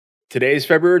Today is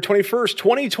February 21st,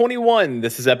 2021.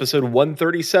 This is episode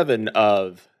 137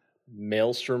 of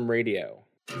Maelstrom Radio.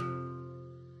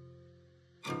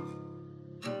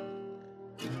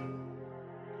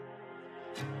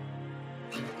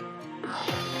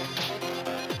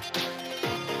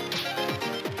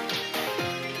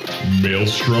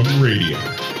 Maelstrom Radio.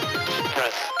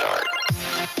 Press start.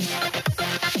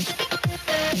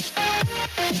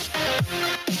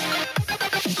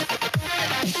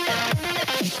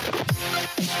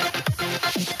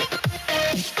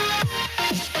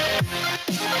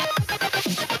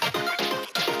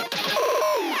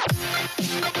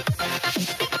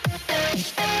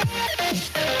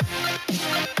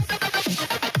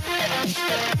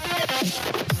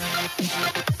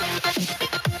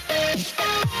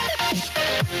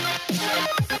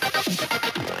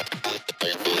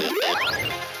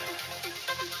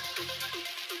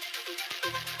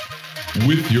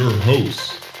 With your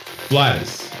hosts,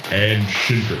 Flatus and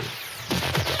Shinter.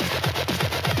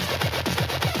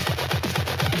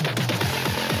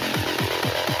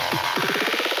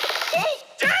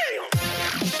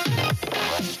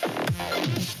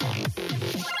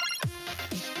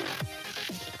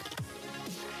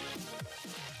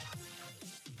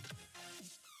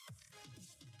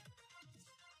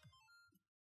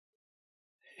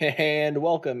 And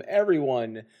welcome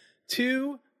everyone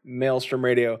to Maelstrom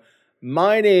Radio.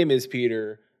 My name is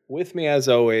Peter. With me, as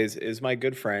always, is my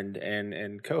good friend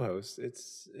and co-host.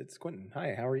 It's Quentin.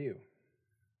 Hi, how are you?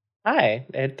 Hi,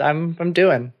 I'm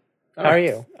doing. How are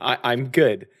you? I'm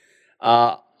good.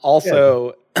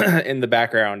 Also, in the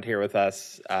background here with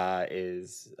us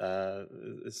is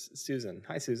Susan.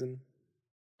 Hi, Susan.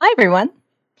 Hi, everyone.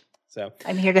 So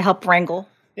I'm here to help wrangle.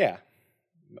 yeah,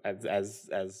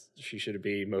 as she should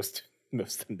be most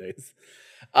Sundays.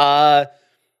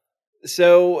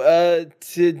 So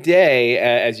today,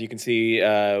 as you can see,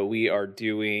 we are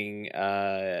doing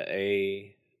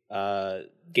a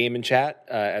game and chat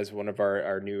as one of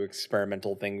our new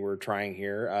experimental thing we're trying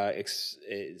here. It's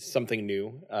something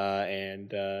new,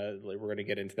 and we're going to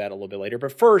get into that a little bit later.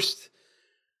 But first,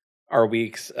 our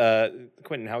weeks.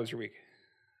 Quentin, how was your week?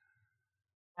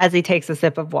 As he takes a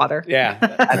sip of water. Yeah.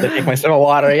 I had to take my sip of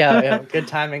water. Yeah, good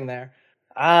timing there.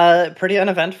 Pretty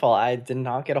uneventful. I did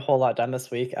not get a whole lot done this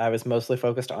week. I was mostly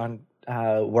focused on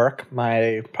work.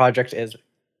 My project is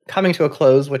coming to a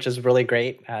close, which is really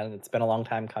great, and it's been a long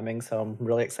time coming, so I'm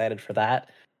really excited for that.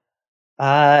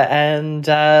 And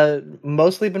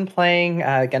mostly been playing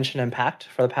Genshin Impact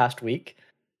for the past week.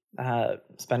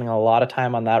 Spending a lot of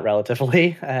time on that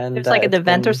relatively. And There's like an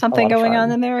event or something going on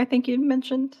in. in there, I think you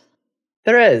mentioned.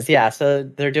 There is, yeah. So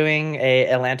they're doing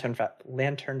a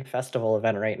Lantern Festival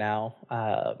event right now,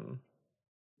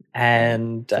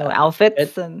 and So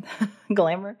outfits and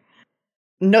glamour.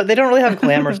 no, they don't really have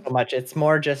glamour so much. It's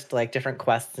more just like different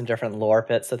quests and different lore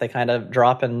pits that they kind of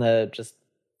drop in the just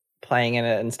playing in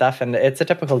it and stuff. And it's a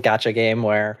typical gacha game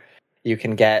where you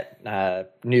can get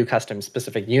new custom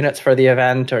specific units for the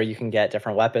event, or you can get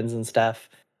different weapons and stuff.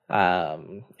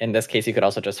 In this case, you could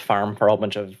also just farm for a whole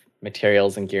bunch of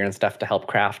materials and gear and stuff to help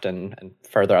craft and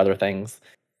further other things.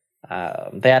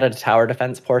 They added a tower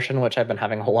defense portion, which I've been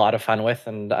having a lot of fun with,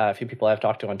 and a few people I've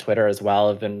talked to on Twitter as well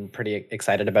have been pretty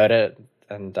excited about it.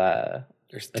 And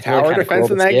There's it's tower really kinda defense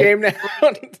cool in to that see it. game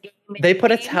now. They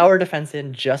put a tower defense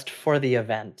in just for the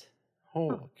event.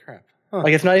 Holy crap. Huh.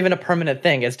 Like, it's not even a permanent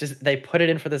thing. It's just they put it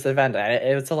in for this event.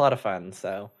 And it's a lot of fun.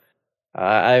 So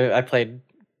I played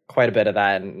quite a bit of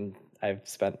that, and I've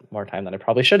spent more time than I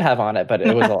probably should have on it, but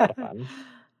it was a lot of fun.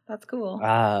 That's cool.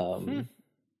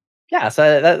 Yeah,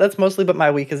 so that's mostly what my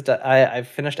week is. I've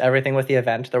finished everything with the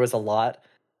event. There was a lot.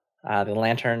 The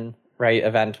Lantern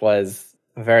event was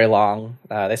very long.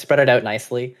 They spread it out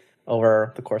nicely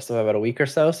over the course of about a week or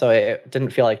so, so it didn't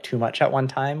feel like too much at one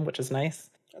time, which is nice.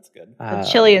 That's good.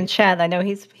 Chili in chat, I know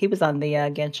he was on the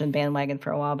Genshin bandwagon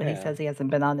for a while, but he Yeah. says he hasn't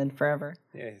been on in forever.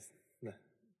 Yeah,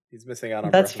 he's missing out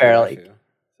on That's Breath of the fair, Wild, like- too.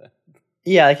 So.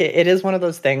 Yeah, like it is one of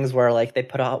those things where like they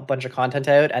put a bunch of content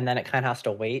out, and then it kind of has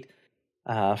to wait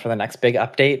for the next big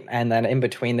update, and then in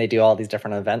between they do all these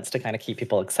different events to kind of keep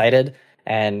people excited.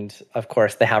 And of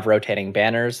course, they have rotating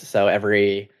banners, so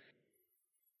every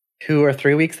 2 or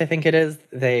 3 weeks, I think it is,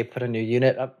 they put a new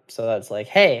unit up. So that's like,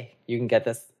 hey, you can get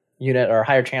this unit or a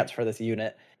higher chance for this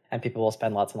unit, and people will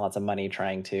spend lots and lots of money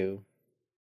trying to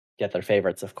get their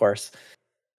favorites, of course.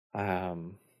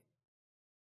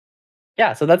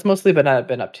 Yeah, so that's mostly been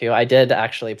up to. I did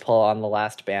actually pull on the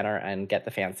last banner and get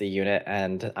the fancy unit,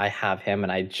 and I have him,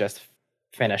 and I just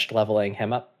finished leveling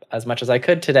him up as much as I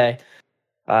could today.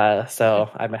 So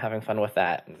I've been having fun with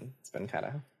that, and it's been kind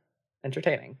of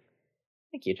entertaining.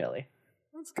 Thank you, Jelly.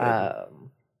 That's good.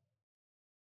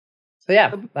 So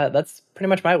yeah, that's pretty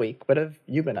much my week. What have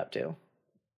you been up to?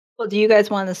 Well, do you guys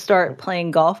want to start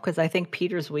playing golf? Because I think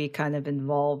Peter's week kind of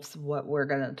involves what we're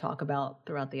going to talk about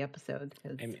throughout the episode.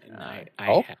 'cause, I mean,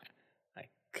 Oh? I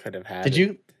could have had.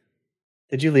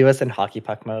 Did you leave us in hockey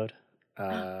puck mode?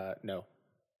 No.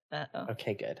 uh-oh.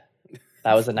 Okay, good.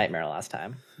 That was a nightmare last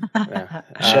time. Yeah.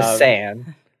 Just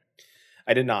saying.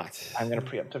 I did not. I'm gonna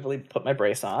preemptively put my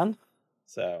brace on.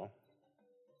 So.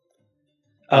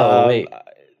 Oh wait.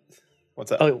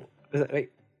 What's up? Oh,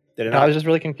 wait. Did it No, not? I was just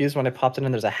really confused when I popped in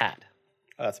and there's a hat.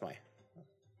 Oh, that's my.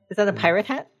 Is that a pirate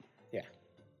hat?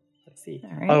 Let's see.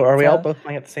 All right, Oh, are we all so- both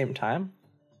playing at the same time?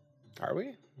 Are we?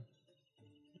 I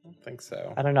don't think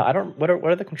so. I don't know. What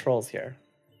are the controls here?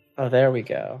 Oh, there we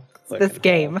go. Click This and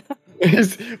game. hold.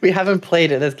 We haven't played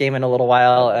this game in a little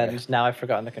while, and now I've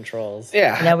forgotten the controls.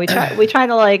 Yeah. You know, we try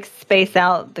to like space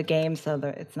out the game so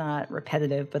that it's not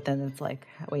repetitive. But then it's like,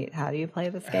 wait, how do you play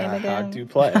this game again? How do you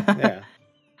play? Yeah.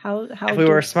 How If we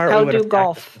do, were smart, how we would do have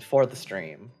golf? practiced before the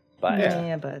stream. But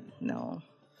Yeah, but no,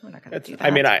 we're not gonna do that. I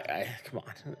mean, I come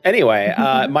on. Anyway,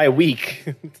 my week.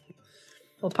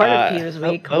 Well, part of Peter's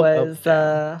week oh,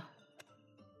 was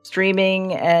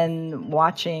streaming and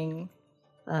watching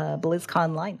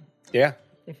BlizzCon Line. Yeah.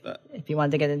 If you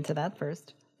wanted to get into that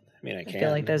first, I mean, I I can.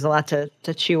 feel like there's a lot to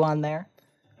chew on there.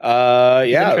 it's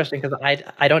Yeah. interesting because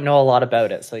I don't know a lot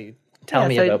about it. So you tell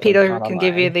me so about Peter BlizzCon can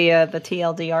give you Online. the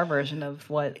TLDR version of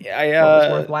what was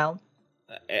I worthwhile.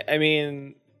 I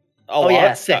mean, Oh,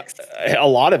 yeah, 6. A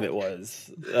lot of it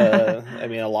was. I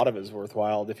mean, a lot of it was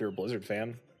worthwhile if you're a Blizzard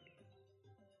fan.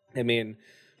 I mean,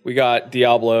 we got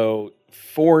Diablo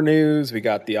 4 news, we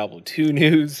got Diablo 2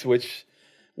 news, which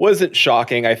wasn't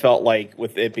shocking. I felt like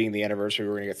with it being the anniversary, we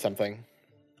were going to get something.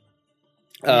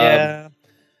 Yeah.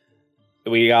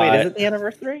 We got. Wait, is it the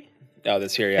anniversary? Oh,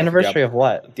 this year, yeah. Anniversary of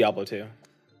what? Diablo 2.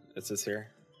 It's this year.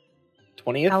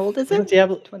 20th? How old is Wasn't it?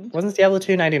 Diablo 20? wasn't Diablo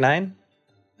 2 99?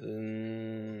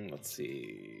 Let's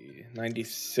see.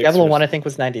 96. Diablo was- 1 I think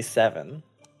was 97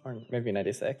 or maybe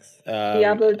 96.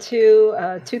 Diablo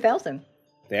 2, 2000.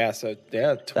 Yeah, so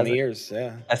 20 it? years,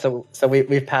 yeah. So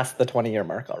we've passed the 20-year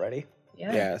mark already.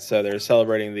 Yeah, so they're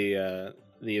celebrating the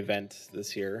event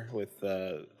this year with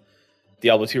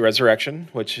Diablo 2 Resurrection,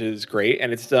 which is great,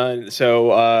 and it's done.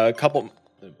 So a couple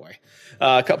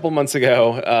months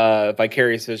ago,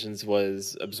 Vicarious Visions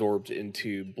was absorbed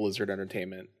into Blizzard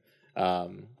Entertainment,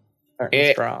 Starting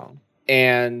Eh, strong.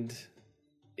 and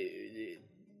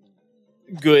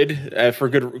good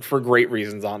for great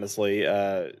reasons. Honestly,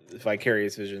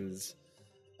 Vicarious Visions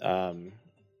are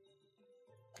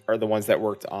the ones that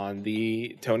worked on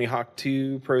the Tony Hawk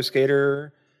 2 Pro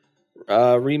Skater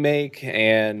remake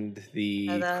and the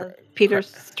And, Peter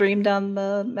streamed on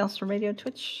the Maelstrom Radio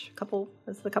Twitch a couple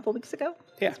weeks ago.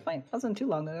 Yeah. That's fine. Wasn't too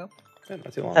long ago.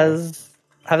 not too long ago.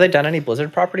 Have they done any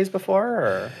Blizzard properties before?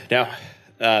 Or No,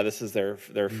 this is their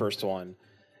first one,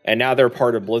 and now they're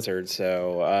part of Blizzard.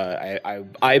 So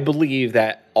I believe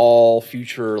that all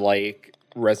future like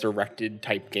resurrected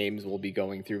type games will be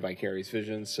going through Vicarious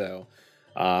Visions. So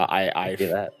I do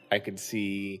that. I could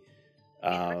see.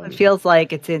 It feels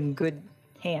like it's in good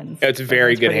hands. It's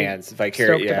very Everyone's good pretty hands.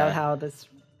 Vicarious, Stoked about how this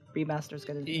remaster is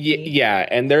going to be. Yeah,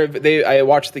 and I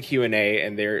watched the Q&A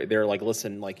and they're like,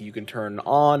 listen, like you can turn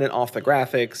on and off the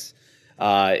graphics.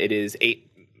 It is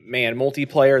 8-man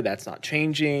multiplayer. That's not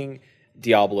changing.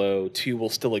 Diablo 2 will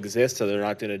still exist, so they're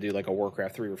not going to do like a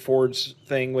Warcraft 3 Reforged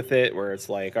thing with it, where it's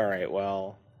like, all right,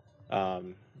 well,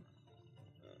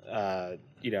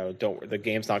 the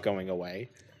game's not going away.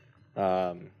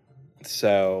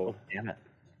 So damn it.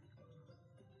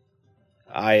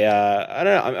 I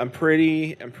don't know. I'm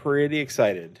pretty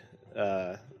excited.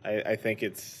 I think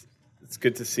it's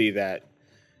good to see that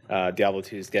Diablo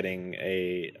 2 is getting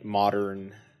a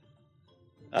modern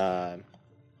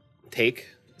take,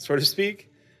 so to speak.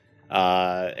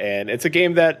 And it's a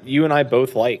game that you and I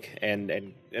both like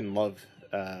and love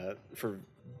for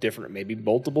different, maybe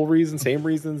multiple reasons, same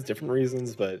reasons, different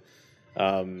reasons, but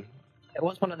It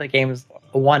was one of the games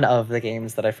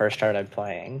that I first started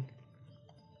playing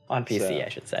on PC, So- I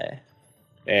should say.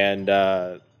 and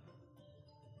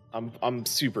I'm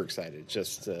super excited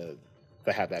just to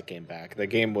have that game back. The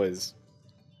game was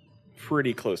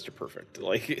pretty close to perfect.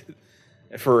 Like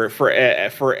for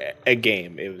a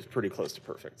game, it was pretty close to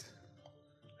perfect.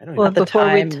 I don't Well, At the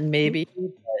before we time, maybe.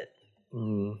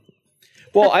 But,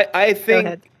 Well, I Go think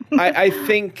ahead.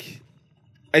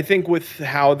 I think with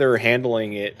how they're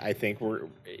handling it, I think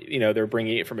they're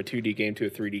bringing it from a 2D game to a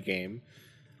 3D game.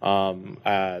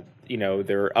 They're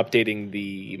updating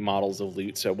the models of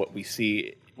loot, so what we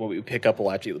pick up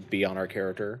will actually be on our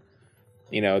character.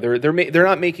 They're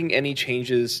not making any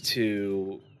changes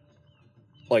to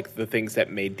like the things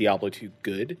that made Diablo 2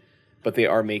 good, but they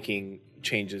are making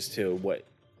changes to what,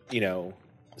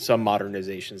 some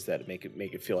modernizations that make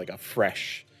it feel like a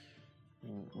fresh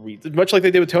much like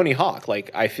they did with Tony Hawk. Like,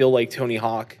 I feel like Tony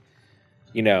Hawk,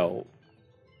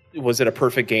 was it a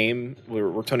perfect game?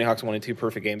 Were Tony Hawk's 1 and 2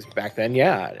 perfect games back then?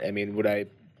 Yeah. I mean,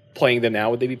 playing them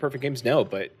now, would they be perfect games? No,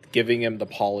 but giving them the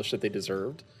polish that they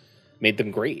deserved made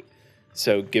them great.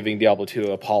 So giving Diablo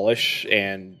 2 a polish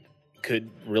and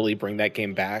could really bring that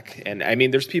game back. And I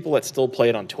mean, there's people that still play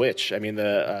it on Twitch. I mean,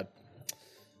 I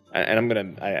don't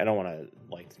want to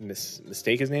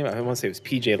mistake his name. I want to say it was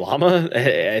PJ Llama.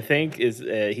 I think he's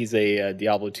a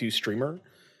Diablo 2 streamer,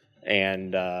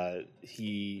 and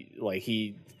he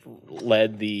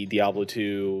led the Diablo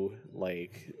 2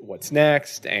 what's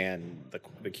next and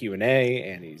the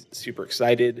Q&A, and he's super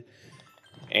excited.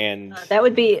 And that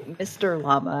would be Mr.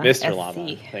 Llama. Mr. SC.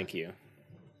 Llama, thank you.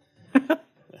 A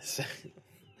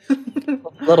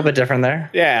little bit different there.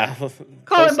 Yeah.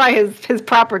 Call him by his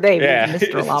proper name, Yeah.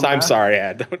 Mr. Llama. I'm sorry,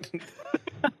 I don't.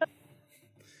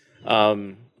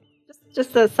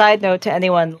 Just a side note to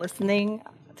anyone listening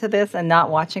to this and not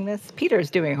watching this, Peter's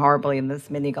doing horribly in this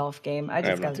mini golf game. I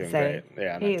just got to say,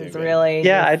 he's really.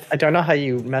 Yeah, I don't know how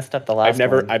you messed up the last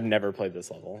one. I've never played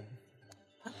this level.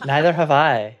 Neither have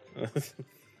I.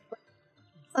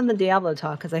 On the Diablo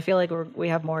talk, because I feel like we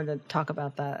have more to talk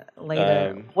about that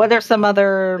later. What are some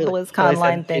other BlizzCon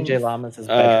line things? PJ Llama's his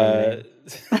bedroom name.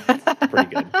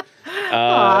 Pretty good.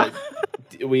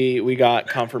 We got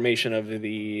confirmation of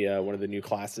the one of the new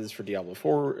classes for Diablo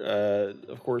 4.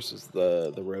 Of course, is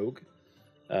the rogue.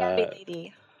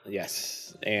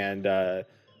 Yes, and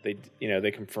they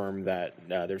confirmed that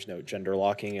there's no gender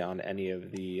locking on any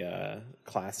of the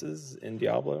classes in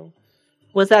Diablo.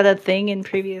 Was that a thing in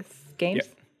previous games?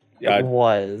 Yeah. It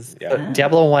was. Yeah. So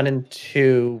Diablo 1 and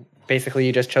 2, basically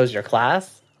you just chose your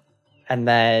class, and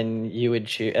then you would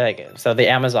choose. So the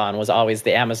Amazon was always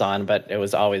the Amazon, but it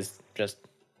was always just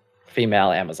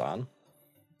female Amazon.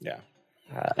 Yeah.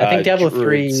 I think Diablo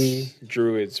 3...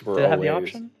 Druids were did it have always... the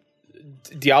option?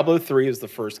 Diablo 3 is the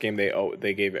first game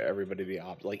they gave everybody the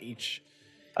option. Like each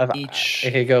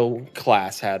it could go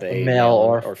class had a male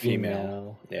or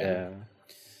female. Yeah.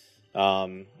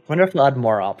 Wonder if they'll add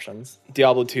more options.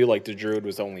 Diablo 2, like the druid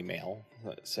was only male,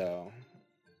 so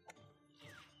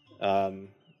and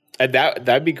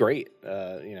that'd be great.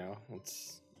 We'd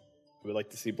like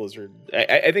to see Blizzard.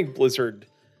 I think Blizzard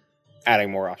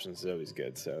adding more options is always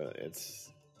good. So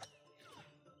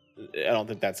I don't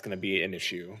think that's going to be an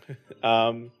issue,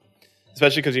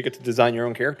 especially because you get to design your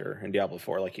own character in Diablo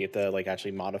 4. Like you get to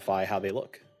actually modify how they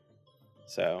look.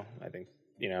 So I think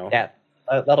Yeah.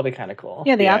 That'll be kind of cool.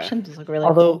 Yeah, the options look really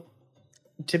Although, cool.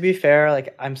 to be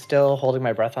fair, I'm still holding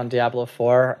my breath on Diablo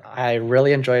 4. I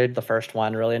really enjoyed the first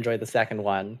one, really enjoyed the second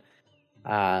one.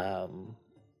 But,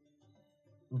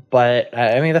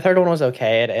 I mean, the third one was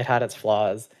okay. It had its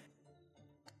flaws.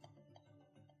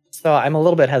 So I'm a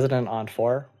little bit hesitant on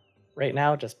 4 right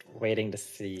now, just waiting to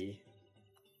see.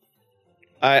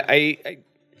 I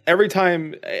every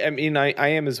time, I mean, I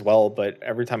am as well, but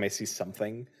every time I see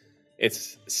something, it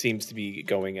seems to be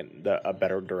going in a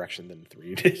better direction than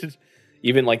 3 did.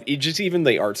 Even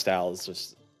the art style is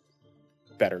just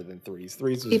better than 3's.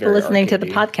 3's was people very listening to the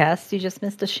arcadey. podcast, you just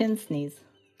missed a shin sneeze.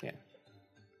 Yeah.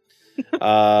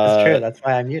 That's true. That's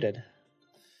why I'm muted.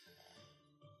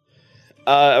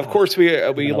 Of course, we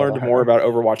No, learned more about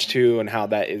Overwatch 2 and how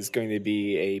that is going to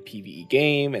be a PvE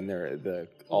game, and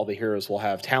all the heroes will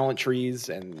have talent trees,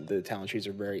 and the talent trees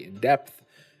are very in depth.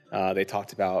 They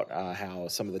talked about how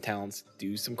some of the talents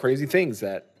do some crazy things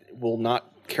that will not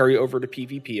carry over to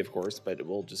PvP, of course, but it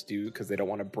will just do because they don't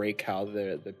want to break how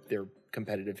their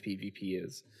competitive PvP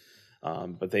is.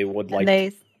 But they would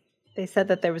And they said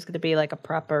that there was going to be a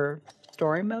proper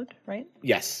story mode, right?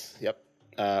 Yes. Yep.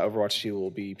 Overwatch 2 will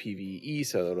be PvE,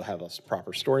 so it'll have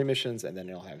proper story missions, and then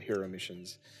it'll have hero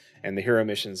missions. And the hero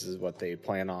missions is what they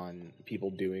plan on people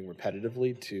doing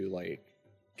repetitively to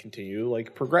continue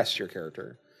to progress your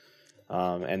character.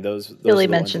 And those Billy are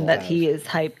the mentioned ones that he is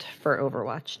hyped for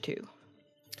Overwatch 2.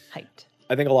 Hyped.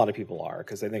 I think a lot of people are,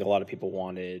 because I think a lot of people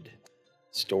wanted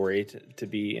story to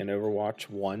be in Overwatch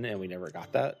 1, and we never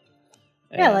got that.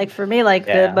 Yeah, for me,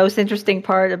 the most interesting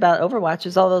part about Overwatch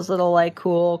is all those little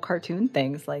cool cartoon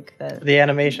things, the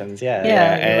animations. Yeah.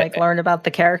 Yeah, you learn about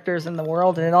the characters in the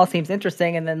world, and it all seems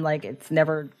interesting, and then it's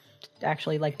never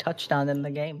actually touched on in the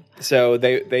game. So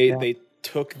they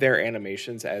took their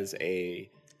animations as a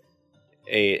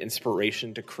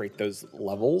inspiration to create those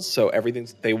levels. So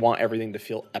they want everything to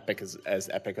feel epic as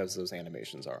epic as those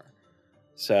animations are.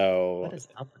 So What is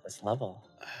up with this level?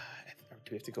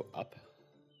 do we have to go up?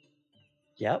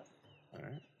 Yep. All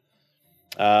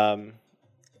right.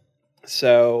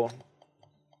 So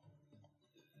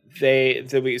we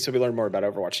learned more about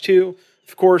Overwatch 2.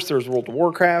 Of course, there's World of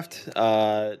Warcraft,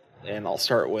 and I'll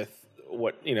start with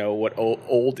what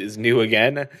old is new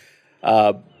again.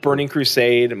 Burning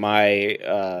Crusade,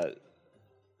 the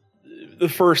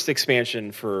first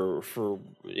expansion for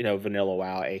Vanilla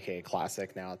WoW, aka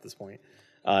Classic now at this point,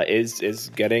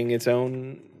 is getting its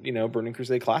own Burning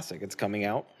Crusade Classic. It's coming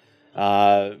out,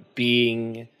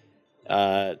 being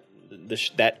that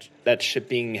ship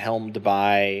being helmed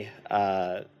by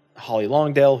Holly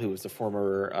Longdale, who was the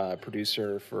former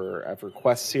producer for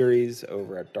EverQuest series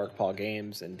over at Darkpaw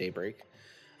Games and Daybreak.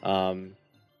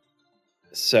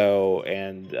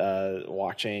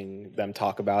 Watching them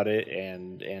talk about it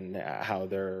and how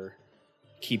they're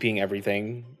keeping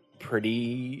everything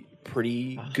pretty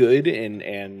good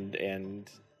and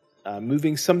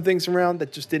moving some things around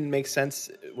that just didn't make sense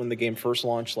when the game first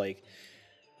launched. Like,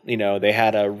 they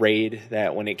had a raid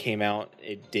that when it came out,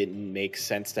 it didn't make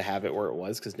sense to have it where it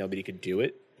was because nobody could do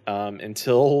it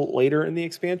until later in the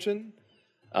expansion.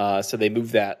 So they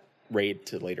moved that raid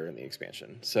to later in the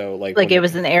expansion. So like it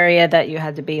was an area that you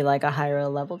had to be like a higher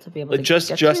level to be able to just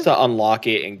to unlock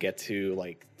it and get to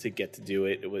do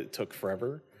it. It took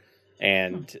forever.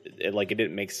 And it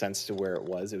didn't make sense to where it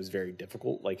was. It was very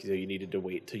difficult. You needed to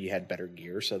wait till you had better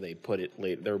gear. So they put it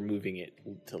late. They're moving it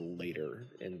to later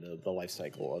in the life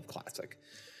cycle of Classic,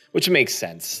 which makes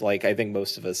sense. I think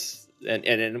most of us,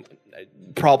 and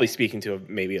probably speaking to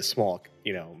maybe a small,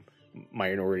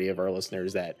 minority of our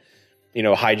listeners, that,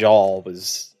 Hyjal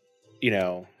was,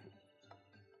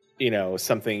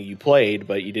 something you played,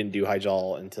 but you didn't do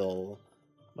Hyjal until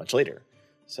much later.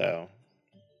 So.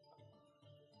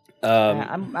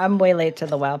 I'm way late to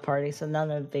the WoW party, so none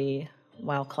of the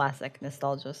WoW Classic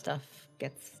nostalgia stuff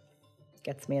gets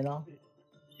me at all.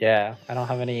 Yeah, I don't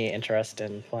have any interest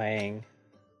in playing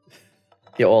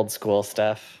the old school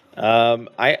stuff.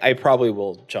 I probably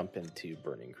will jump into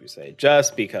Burning Crusade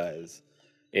just because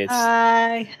it's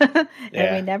and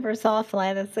we never saw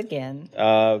Flannis again.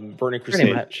 Burning Crusade,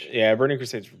 pretty much. Yeah, Burning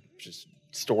Crusade just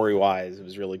story wise, it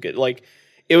was really good.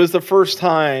 It was the first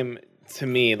time to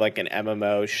me, an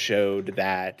MMO showed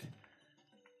that,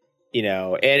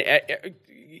 and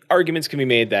arguments can be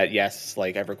made that yes,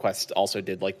 EverQuest also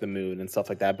did the moon and stuff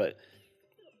like that, but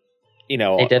they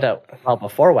did it well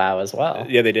before WoW as well.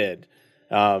 Yeah, they did.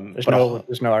 There's no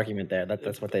argument there.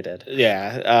 That's what they did.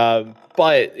 Yeah,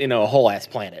 but a whole ass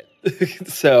planet.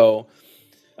 So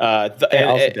they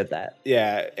also did that.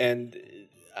 Yeah, and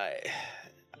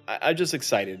I'm just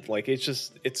excited.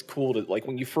 It's cool to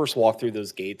when you first walk through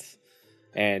those gates.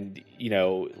 And,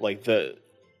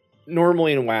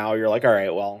 normally in WoW, you're like, all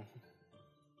right, well,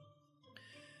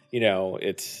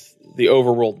 it's the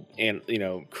overworld and,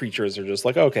 creatures are just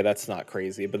okay, that's not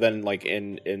crazy. But then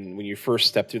in when you first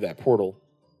step through that portal,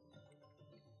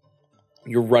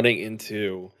 you're running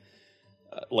into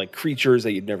creatures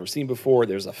that you've never seen before.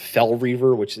 There's a Fel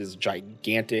Reaver, which is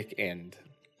gigantic and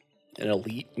an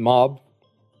elite mob.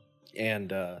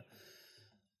 And,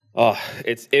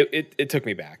 it took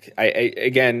me back. I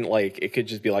again, it could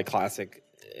just be Classic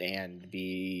and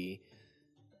be,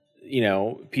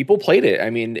 people played it.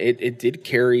 I mean, it did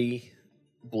carry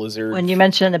Blizzard. When you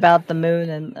mentioned about the moon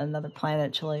and another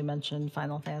planet, Chili mentioned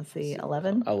Final Fantasy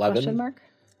 11? Question mark?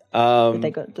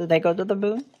 Did they go to the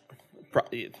moon?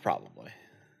 Probably.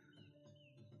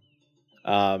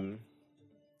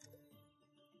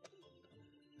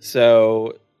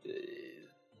 So.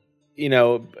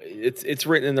 It's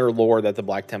written in their lore that the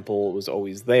Black Temple was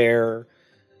always there.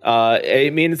 I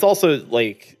mean, it's also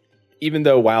even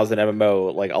though WoW's an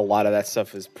MMO, a lot of that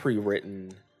stuff is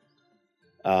pre-written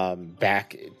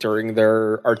back during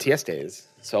their RTS days.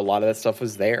 So a lot of that stuff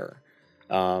was there.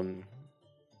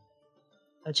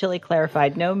 Chili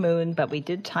clarified, no moon, but we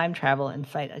did time travel and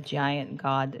fight a giant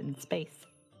god in space.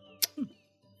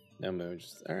 No moon,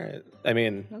 all right. I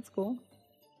mean, that's cool.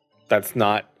 That's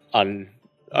not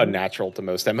unnatural to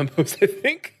most MMOs, I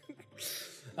think.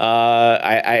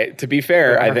 I to be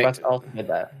fair, EverQuest I think also did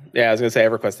that. Yeah, I was gonna say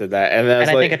EverQuest did that, and then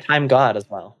I think a time god as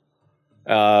well.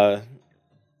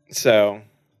 So,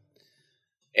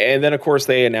 and then of course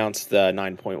they announced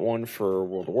 9.1 for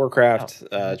World of Warcraft,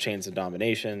 Chains of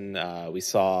Domination. We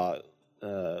saw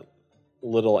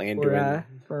Little Anduin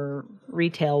for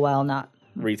retail WoW, not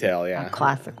retail, yeah, not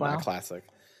classic WoW, not classic.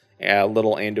 Yeah,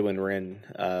 Little Anduin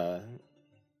Wrynn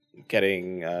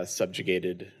getting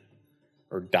subjugated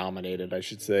or dominated, I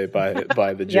should say, by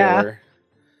the jailer.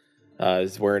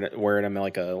 Is wearing him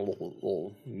like a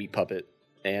little meat puppet,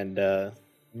 and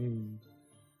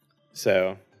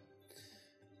so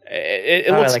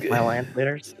It looks I like my alliance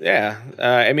leaders. Yeah,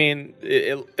 I mean,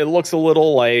 it looks a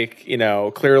little like,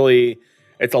 clearly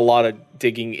it's a lot of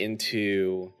digging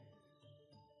into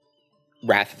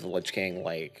Wrath of the Lich King,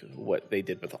 like what they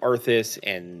did with Arthas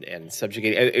and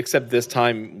subjugate. Except this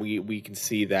time we can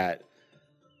see that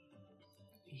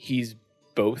he's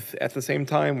both at the same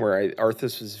time, where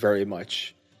Arthas was very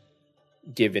much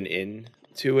given in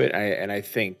to it, and I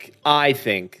think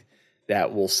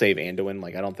that will save Anduin.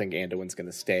 Like, I don't think Anduin's going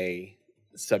to stay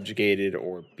subjugated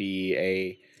or be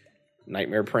a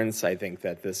Nightmare Prince. I think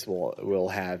that this will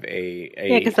have a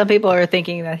yeah, because some people are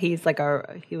thinking that he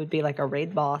would be like a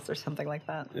raid boss or something like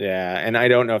that. Yeah, and I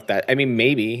don't know if that. I mean,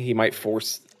 maybe he might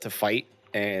force to fight,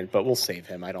 but we'll save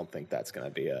him. I don't think that's going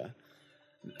to be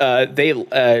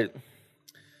a.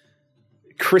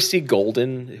 Christy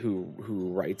Golden,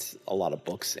 who writes a lot of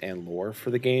books and lore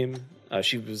for the game,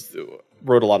 she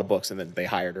wrote a lot of books, and then they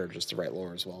hired her just to write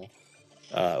lore as well.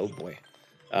 Oh boy,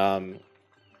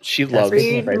 she loves.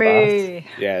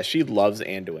 Yeah, she loves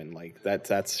Anduin. Like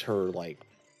that's her. Like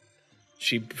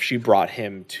she brought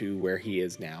him to where he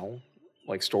is now,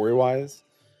 like story wise.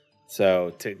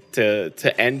 So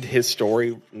to end his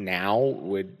story now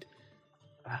would.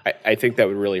 I think that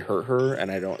would really hurt her, and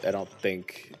I don't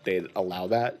think they'd allow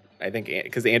that. I think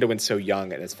because Anduin's so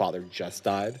young and his father just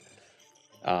died,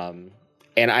 and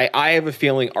I have a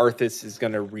feeling Arthas is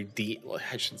going to redeem. Well,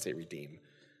 I shouldn't say redeem.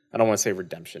 I don't want to say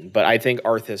redemption, but I think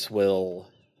Arthas will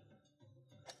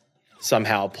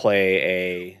somehow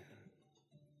play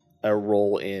a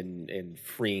role in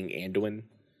freeing Anduin.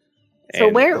 So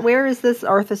where is this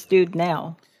Arthas dude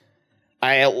now?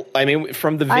 I mean,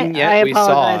 from the vignette we saw. I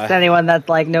apologize to anyone that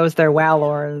like knows their WoW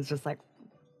lore and is just like,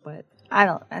 but I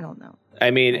don't know.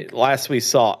 I mean, like, last we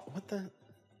saw Through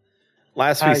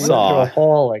a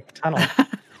whole tunnel.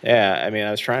 Yeah, I mean,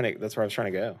 that's where I was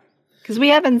trying to go. Because we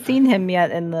haven't seen him yet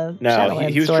in the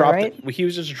he was story, dropped. right? He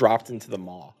was just dropped into the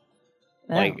maw.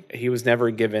 Oh. Like he was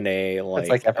never given a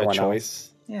choice.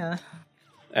 Else. Yeah.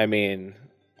 I mean,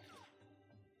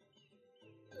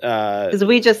 because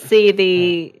we just see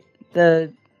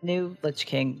the new Lich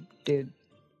King dude,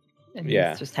 and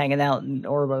he's just hanging out in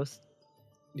Oribos.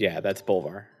 Yeah, that's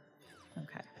Bolvar.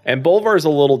 Okay. And Bolvar is a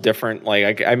little different.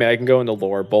 Like, I mean, I can go into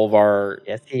lore. Bolvar.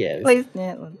 Yes, he is. Please,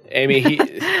 yeah. I mean,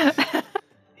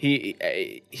 he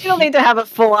you don't need to have a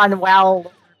full-on WoW.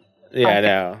 Yeah,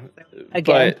 no.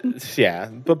 Again.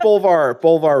 But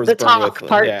Bolvar was the burned talk with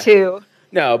part 2.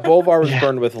 No, Bolvar was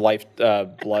burned with a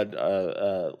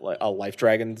life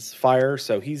dragon's fire,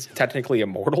 so he's technically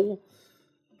immortal.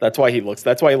 That's why he looks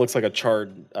like a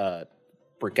charred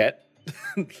briquette.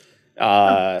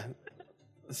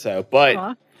 So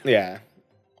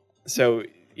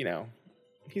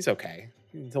he's okay.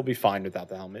 He'll be fine without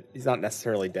the helmet. He's not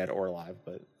necessarily dead or alive,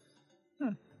 but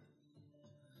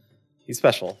he's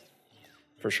special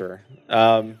for sure.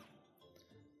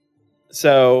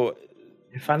 So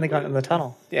you finally got in the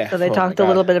tunnel. Yeah. So they talked a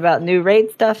little bit about new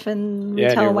raid stuff and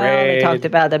WoW. They talked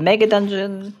about a mega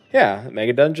dungeon. Yeah,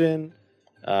 mega dungeon.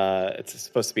 It's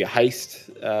supposed to be a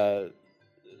heist.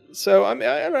 So I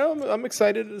don't know. I'm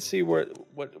excited to see what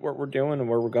we're doing and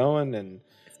where we're going. And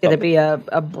it's gonna be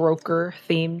a broker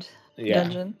themed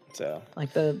dungeon. So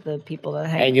like the people that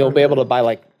hang. And you'll be able to buy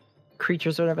like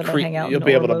creatures or whatever that hang out. You'll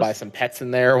be able to buy some pets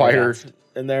in there while you're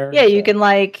in there. Yeah, you can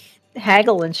like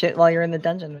haggle and shit while you're in the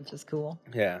dungeon, which is cool.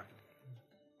 Yeah.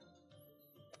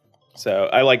 So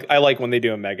I like when they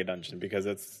do a mega dungeon because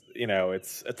it's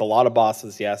a lot of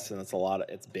bosses, yes, and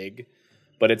it's big,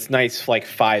 but it's nice like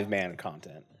 5-man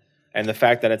content. And the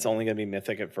fact that it's only going to be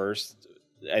mythic at first,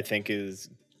 I think is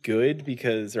good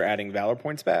because they're adding valor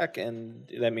points back, and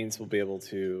that means we'll be able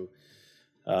to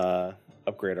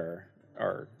upgrade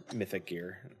our mythic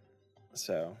gear.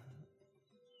 So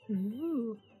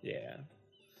yeah.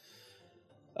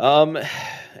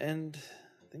 And I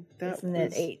think that isn't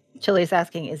it 8? Chili's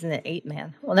asking, isn't it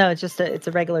 8-man? Well, no, it's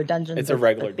a regular dungeon. It's a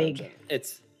regular dungeon.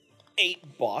 It's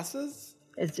 8 bosses.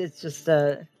 It's just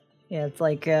it's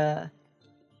like how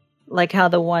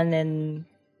the one in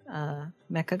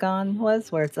Mechagon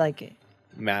was, where it's like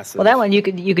massive. Well, that one you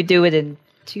could do it in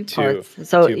 2 parts.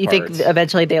 So you think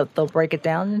eventually they'll break it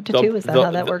down into 2? Is that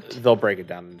how that worked? They'll break it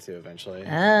down into 2 eventually.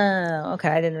 Oh, okay.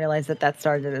 I didn't realize that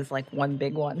started as like one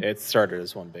big one. It started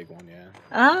as one big one, yeah.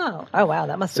 Oh wow,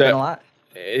 that must have been a lot.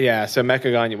 Yeah, so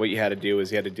Mechagon, what you had to do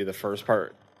is you had to do the first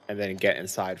part and then get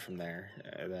inside from there,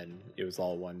 and then it was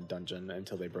all one dungeon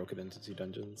until they broke it into 2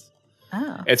 dungeons.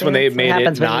 Oh, it's when they made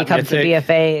it not mythic. When you come to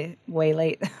BFA way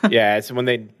late. Yeah, it's when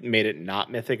they made it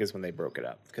not mythic is when they broke it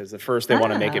up. Because at first they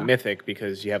want to make it mythic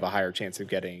because you have a higher chance of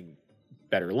getting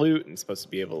better loot and supposed to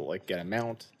be able to like get a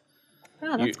mount.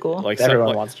 Oh, that's cool. Like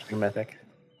everyone wants to do Mythic.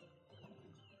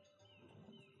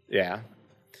 Yeah.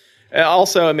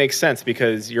 Also, it makes sense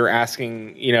because you're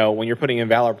asking, when you're putting in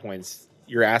Valor points,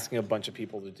 you're asking a bunch of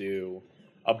people to do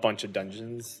a bunch of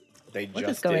dungeons. What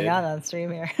is going on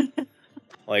stream here?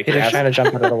 Like Peter's trying to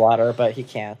jump out of the water, but he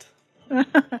can't.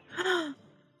 I'll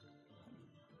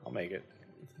make it.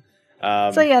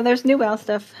 So yeah, there's new WoW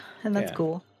stuff, and that's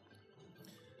cool.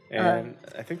 And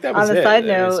I think that was on it. A side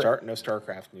note, no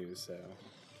StarCraft news. So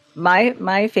my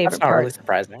favorite That's not part. really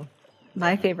surprising.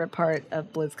 My favorite part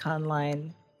of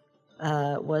BlizzConline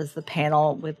was the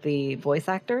panel with the voice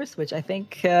actors, which I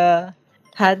think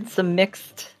had some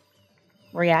mixed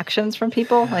reactions from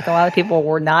people. Like a lot of people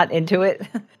were not into it,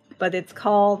 but it's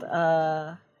called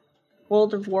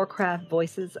World of Warcraft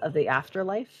Voices of the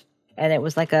Afterlife. And it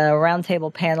was like a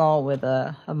roundtable panel with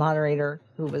a moderator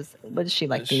who was, what is she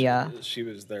like? She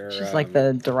was there. She's like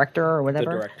the director or whatever.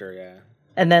 The director, yeah.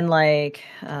 And then like,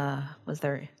 was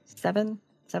there seven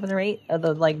or eight of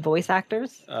the like voice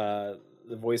actors? The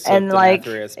voice and of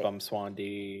Denathrius,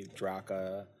 Bumswandi,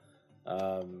 Draka,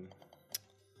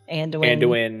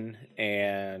 Anduin,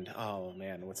 and oh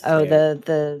man, what's his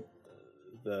name?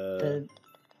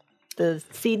 the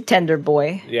seed tender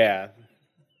boy. Yeah.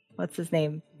 What's his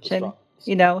name? Chin.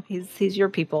 He's your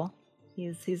people.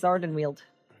 He's Ardenweald.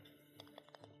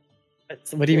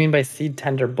 What do you mean by seed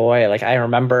tender boy? Like I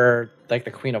remember like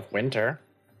the Queen of Winter.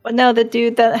 But no, the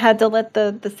dude that had to let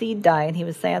the seed die and he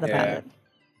was sad about it.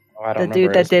 Oh, I don't the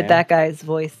dude that did name. that guy's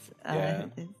voice.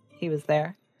 He was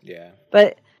there. Yeah.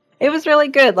 But it was really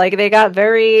good. Like they got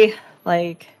very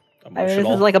like this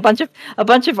is like a bunch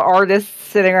of artists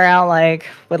sitting around like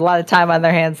with a lot of time on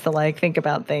their hands to like think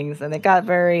about things, and it got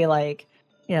very like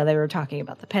they were talking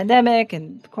about the pandemic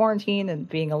and quarantine and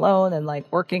being alone and like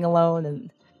working alone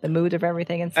and the mood of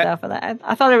everything and stuff. And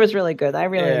I thought it was really good. I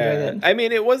really enjoyed it. I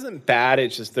mean, it wasn't bad.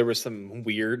 It's just there was some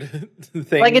weird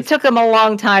things. Like it took them a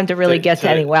long time to really get to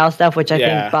any WoW stuff, which I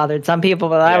think bothered some people.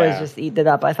 But I was just eating it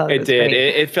up. I thought it was did.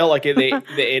 Great. It felt like it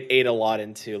ate a lot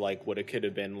into like what it could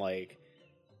have been like.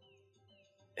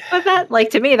 But that,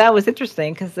 like to me, that was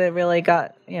interesting because it really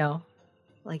got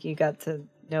like you got to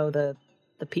know the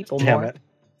people more. It.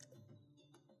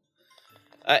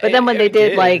 But then when they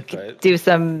did do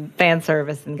some fan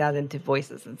service and got into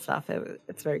voices and stuff,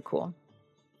 it's very cool.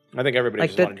 I think everybody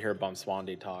just wanted to hear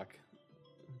Bumswandi talk.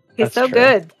 He's so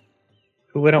good.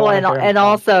 Who wouldn't want to hear him and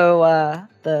also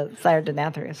the Sire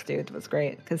Denathrius dude was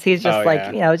great because he's just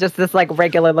just this like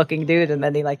regular looking dude, and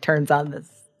then he like turns on this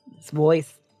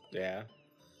voice. Yeah,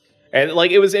 and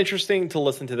like it was interesting to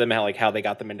listen to them how they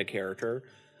got them into character.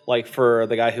 Like for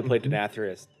the guy who played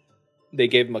Denathrius, they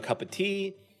gave him a cup of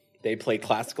tea. They played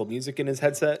classical music in his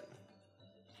headset.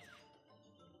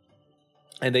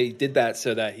 And they did that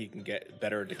so that he can get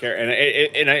better into character.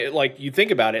 And I like, you think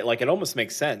about it, like, it almost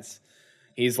makes sense.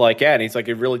 He's like, and he's like,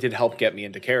 it really did help get me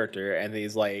into character. And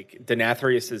he's like,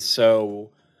 Denathrius is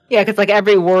so... Yeah, because like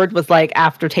every word was like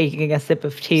after taking a sip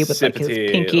of tea with like his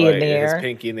pinky in the air. His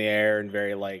pinky in the air and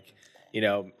very like,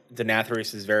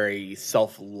 Denathrius is very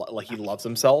like he loves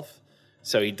himself.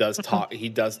 So he does talk. He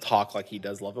does talk like he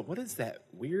does love it. What is that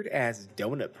weird ass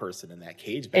donut person in that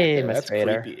cage back there? That's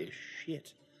creepy as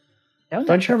shit.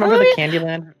 Don't you remember the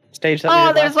Candyland stage?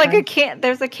 That there's like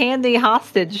there's a candy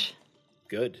hostage.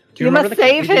 Good. You must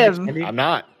save him. I'm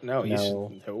not. No.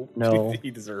 No.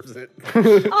 He deserves it.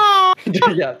 Oh,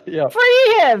 yeah.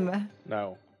 Free him.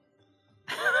 No.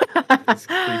 It's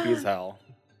creepy as hell.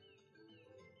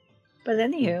 But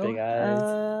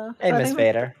anywho, hey, Miss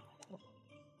Vader.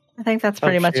 I think that's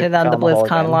pretty much it on the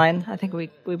BlizzCon line. I think we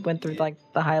went through like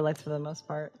the highlights for the most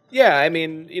part. Yeah, I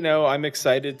mean, I'm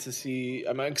excited to see.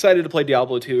 I'm excited to play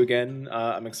Diablo 2 again.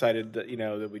 I'm excited that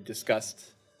that we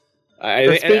discussed.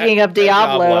 Speaking of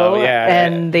Diablo,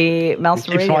 and the Mouse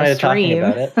Radio stream.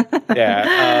 About it.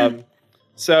 Yeah.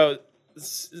 So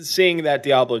seeing that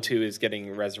Diablo 2 is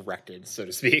getting resurrected, so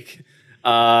to speak,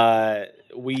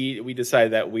 we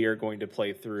decided that we are going to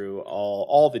play through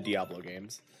all the Diablo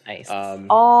games. Nice.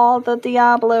 All the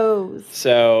Diablos.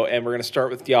 So, and we're going to start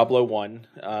with Diablo 1.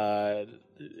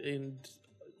 And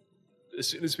as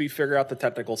soon as we figure out the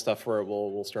technical stuff for it,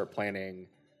 we'll start planning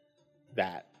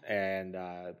that. And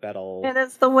that'll... It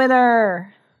is the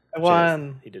winner. I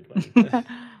won. He did win.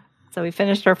 So we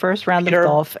finished our first round of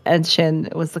golf, and Shin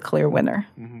was the clear winner.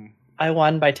 Mm-hmm. I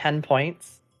won by 10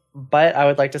 points, but I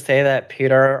would like to say that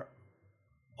Peter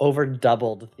over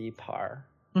doubled the par.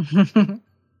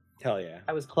 Hell yeah.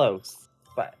 I was close,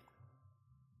 but...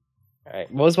 All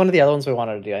right. What was one of the other ones we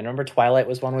wanted to do? I remember Twilight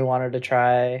was one we wanted to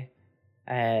try,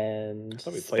 and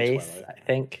Space, I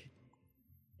think.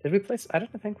 Did we play? I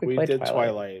don't think we played Twilight.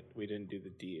 Twilight. We didn't do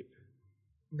the Deep.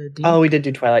 The deep. Oh, we did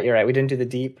do Twilight. You're right. We didn't do the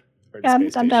Deep. Or the Yeah,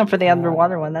 space I'm down for the station.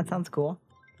 underwater one. That sounds cool.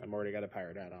 I'm already got a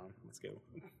pirate hat on. Let's go.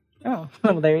 Oh,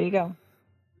 well, there you go.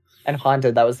 And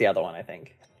Haunted, that was the other one, I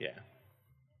think. Yeah.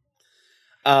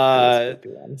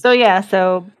 So yeah,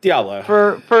 so Diablo.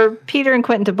 for Peter and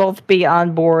Quentin to both be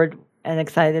on board and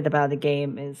excited about a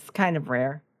game is kind of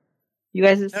rare. You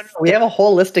guys, We have a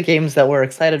whole list of games that we're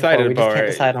excited for. Excited We just for can't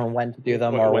it. decide on when to do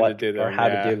them When or to what do or them, how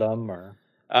yeah. to do them. Or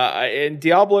And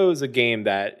Diablo is a game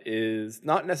that is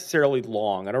not necessarily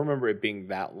long. I don't remember it being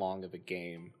that long of a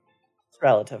game.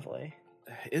 relatively.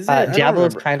 Is it? I don't Diablo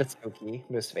is remember. kind of spooky.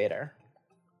 Moose Vader.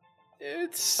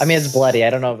 It's. I mean, it's bloody. I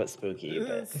don't know if it's spooky, but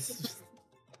It's-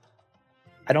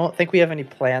 I don't think we have any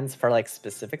plans for like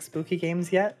specific spooky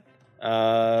games yet.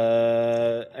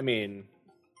 I mean,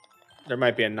 there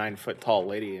might be a 9-foot tall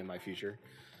lady in my future.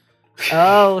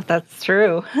 oh, that's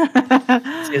true.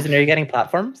 Susan, are you getting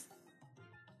platforms?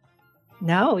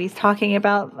 No, he's talking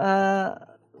about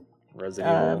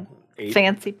Resident Evil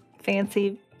 8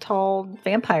 fancy tall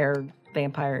vampire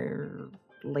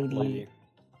lady. lady.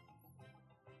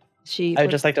 She I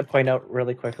would just like to point out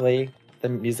really quickly the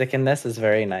music in this is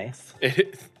very nice.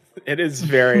 It is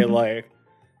very like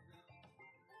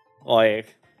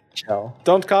Chill.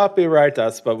 don't copyright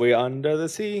us, but we under the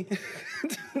sea.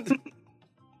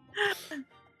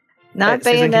 not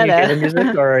Susan, can you hear the Bayonetta.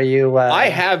 music, or are you? I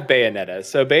have Bayonetta.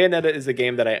 So Bayonetta is a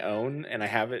game that I own, and I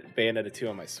have it Bayonetta 2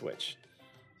 on my Switch.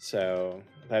 So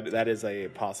that is a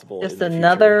possible Just in the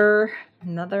future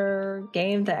another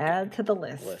game to add to the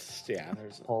list. list. Yeah,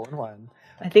 there's hole in one.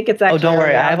 I think it's actually. Oh, don't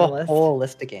worry. already I have on a the list. whole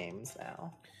list of games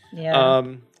now. Yeah.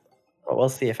 But we'll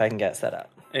see if I can get set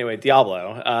up. Anyway,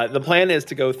 Diablo. The plan is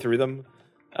to go through them.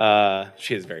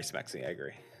 She is very smexy, I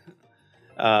agree.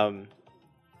 And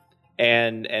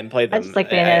play them. I just like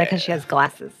Bayonetta because she has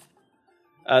glasses.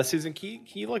 Susan, can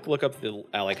you like look up the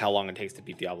like how long it takes to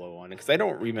beat Diablo 1? Because I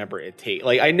don't remember it take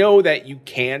like I know that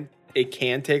it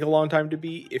can take a long time to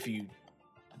beat if you,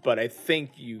 but I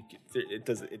think it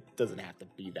doesn't have to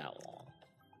be that long.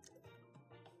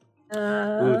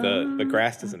 Ooh, the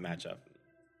grass doesn't match up.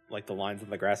 Like the lines in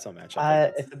the grass don't match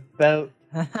up. It's about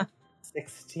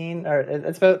 16 or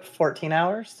it's about 14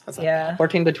 hours. That's not yeah.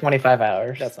 14 to 25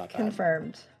 hours. That's not bad.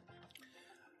 Confirmed.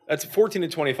 That's 14 to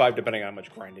 25 depending on how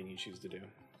much grinding you choose to do.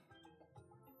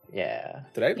 Yeah.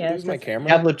 Did I Yeah, lose my it's- camera?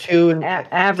 Diablo 2 and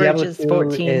Average Diablo is 2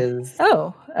 14. Is,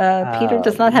 Oh, Peter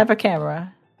does not Um, have a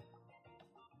camera.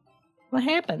 What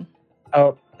happened?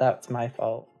 oh, that's my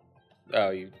fault. Oh,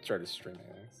 you started streaming.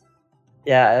 Thanks.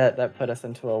 Yeah, that put us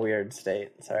into a weird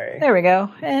state. Sorry. There we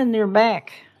go. And you're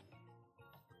back.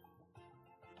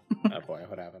 Oh boy,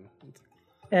 what happened?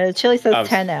 Chili says I was-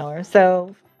 10 hours,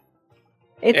 so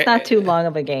it's not too long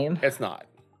of a game. It's not.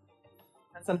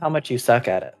 Depends on how much you suck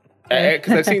at it.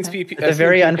 Because I've seen It's a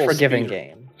very unforgiving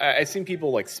game. I've seen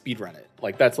people like speedrun it.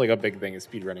 Like that's like a big thing is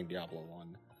speedrunning Diablo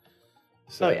 1.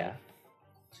 So Oh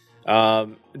yeah.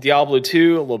 Diablo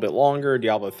 2 a little bit longer.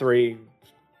 Diablo 3,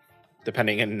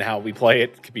 depending on how we play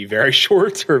it, could be very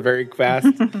short or very fast.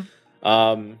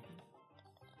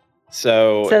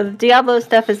 So So the Diablo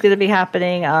stuff is going to be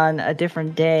happening on a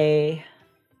different day,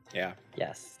 yeah,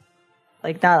 Yes.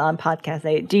 like not on podcast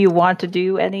day. Do you want to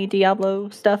do any Diablo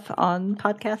stuff on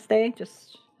podcast day,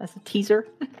 just as a teaser?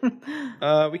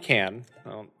 we can.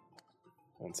 I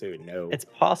won't say no. It's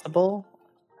possible.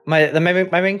 My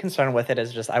main concern with it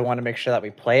is just I want to make sure that we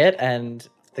play it, and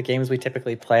the games we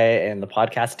typically play in the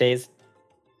podcast days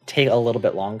take a little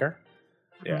bit longer.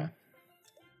 yeah.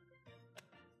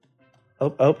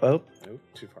 Oh. Oh,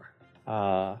 too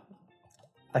far.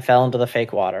 I fell into the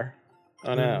fake water.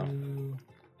 Oh no.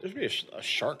 There should be a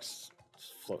shark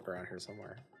floating around here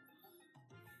somewhere.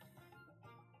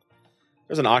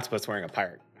 There's an octopus wearing a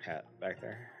pirate hat back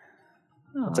there.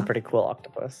 It's a pretty cool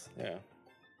octopus. Yeah.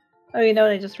 Oh, you know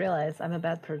what? I just realized I'm a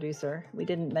bad producer. We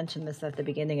didn't mention this at the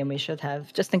beginning, and we should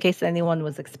have, just in case anyone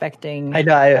was expecting. I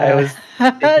know. I was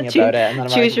thinking about it. And then I'm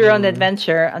Choose like, your own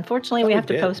adventure. Unfortunately, thought we we have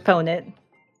to did. postpone it.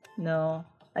 No,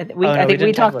 I think Oh, no, we we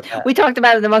didn't talk talked about that. we talked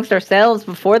about it amongst ourselves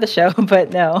before the show,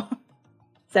 but no.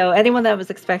 So anyone that was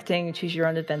expecting Choose Your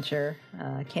Own Adventure,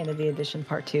 Canada Edition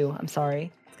Part 2, I'm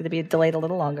sorry. It's going to be delayed a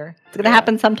little longer. It's going to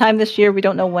happen sometime this year. We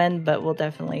don't know when, but we'll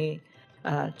definitely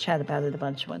chat about it a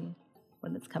bunch when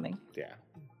it's coming. Yeah.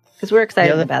 Because we're The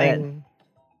excited other about it. thing.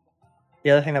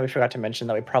 The other thing that we forgot to mention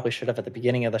that we probably should have at the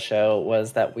beginning of the show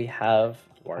was that we have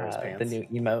Wario's the pants. new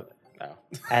emote Oh.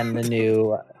 and the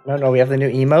new. We have the new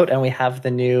emote and we have the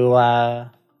new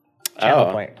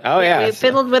channel point. Oh yeah. We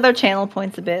fiddled with our channel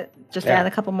points a bit, just Yeah. add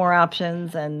a couple more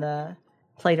options and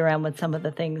played around with some of the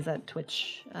things that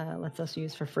Twitch lets us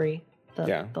use for free.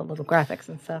 the little graphics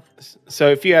and stuff. So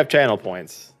if you have channel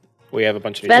points, we have a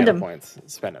bunch of new Spend channel 'em. points.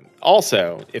 Spend them.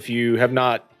 Also, if you have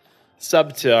not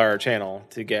subbed to our channel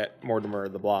to get Mortimer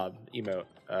the Blob emote,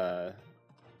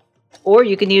 Or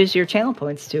you can use your channel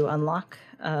points to unlock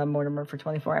Mortimer for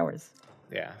 24 hours.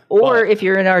 yeah. Or But- if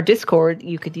you're in our Discord,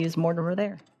 you could use Mortimer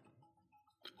there.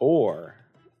 or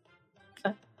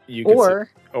you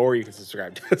Or you can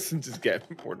subscribe to us and just get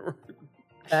Mortimer.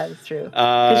 that is true.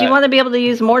 Because you want to be able to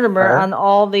use Mortimer on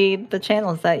all the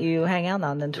channels that you hang out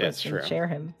on and That's Twitch and true. share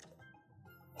him.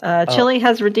 Chili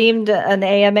has redeemed an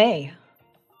AMA.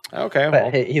 Okay, But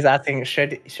well, he's asking,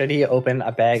 should he open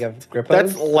a bag of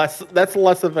Grippos? that's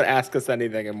less of an ask us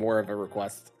anything and more of a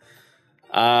request.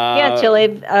 Yeah,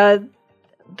 Chili.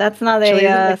 That's not Chili,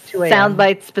 a isn't it 2 a.m.?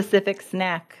 soundbite specific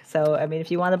snack. So I mean,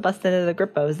 if you want to bust into the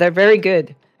Grippos, they're very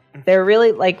good. They're really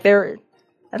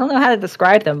I don't know how to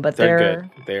describe them, but They're they're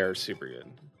good. They are super good.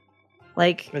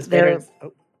 like Miss they're Vader's-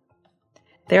 oh,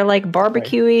 they're like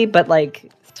barbecuey, but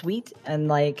like sweet and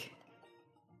like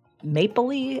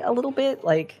mapley a little bit.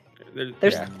 Like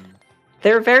There's- yeah.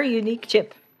 they're a very unique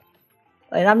chip.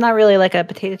 And I'm not really like a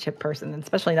potato chip person, and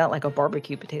especially not like a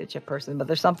barbecue potato chip person. But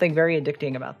there's something very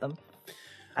addicting about them.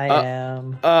 I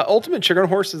am. Ultimate Chicken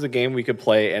Horse is a game we could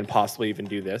play and possibly even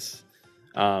do this.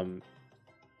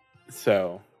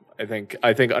 So I think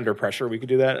Under Pressure we could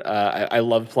do that. I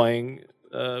love playing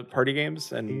party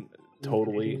games and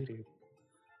totally.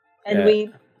 And Yeah.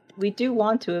 we do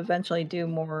want to eventually do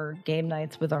more game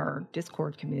nights with our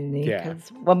Discord community. Yeah. Because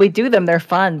when we do them, they're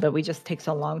fun, but we just take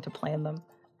so long to plan them.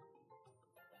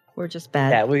 We're just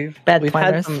bad. Yeah, we've bad had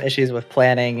planners. some issues with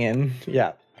planning and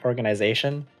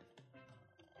organization.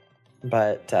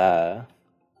 But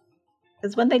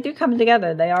Because when they do come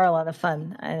together, they are a lot of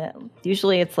fun. And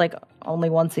usually it's like only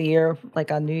once a year,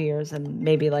 like on New Year's, and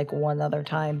maybe like one other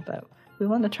time. But we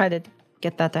want to try to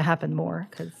get that to happen more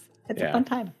because it's Yeah. a fun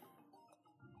time.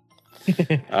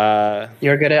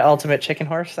 you're good at Ultimate Chicken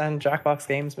Horse and Jackbox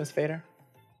games, Miss Vader?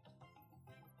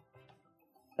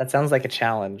 That sounds like a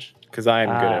challenge. Because I am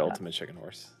good at Uh, Ultimate Chicken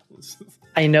Horse.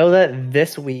 I know that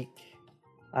this week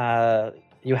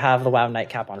you have the WoW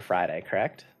Nightcap on Friday,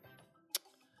 correct?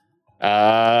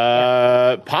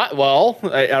 Well,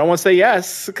 I don't want to say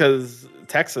yes because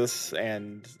Texas,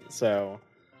 and so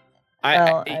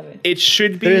Well, I would- it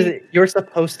should be. You're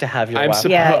supposed to have your I'm WoW suppo-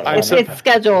 Yeah, I'm it's, sup- it's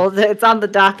scheduled. It's on the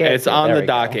docket. It's on there the we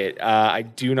go. docket. I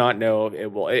do not know if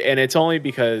it will, and it's only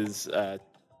because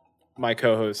my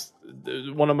co-host,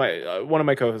 one of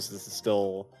my co-hosts, is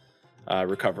still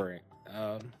recovering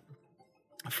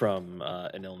from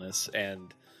an illness,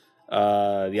 and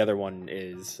the other one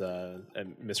is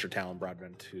Mr. Talon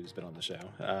Broadbent, who's been on the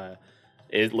show.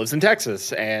 It lives in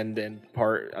Texas, and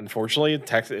unfortunately,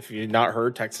 Texas. If you've not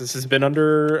heard, Texas has been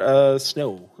under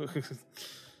snow.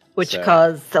 which So-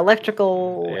 caused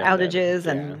electrical And, outages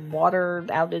yeah. and water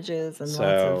outages and lots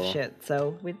So- of shit.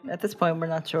 So at this point, we're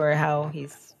not sure how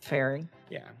he's faring.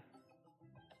 Yeah.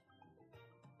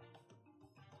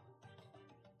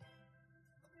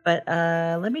 But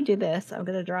let me do this. I'm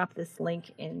going to drop this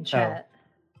link in chat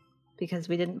because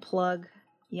we didn't plug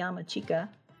Yamachika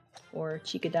or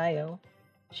Chikadayo.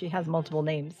 She has multiple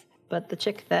names, but the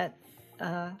chick that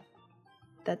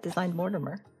designed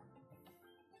Mortimer.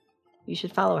 You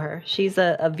should follow her. She's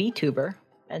a VTuber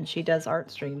and she does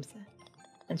art streams,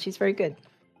 and she's very good.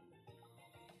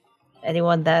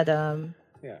 Anyone that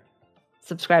Yeah.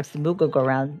 subscribes to Moogle Go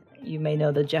Round, you may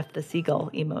know the Jeff the Seagull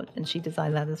emote, and she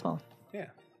designed that as well.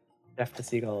 Jeff the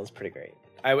Seagull is pretty great.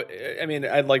 I mean,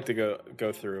 I'd like to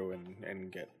go through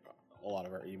and get a lot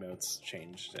of our emotes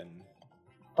changed, and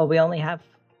Oh, we only have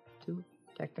 2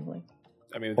 technically.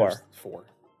 I mean, Four. there's 4.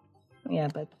 Yeah,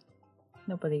 but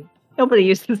nobody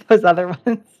uses those other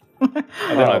ones.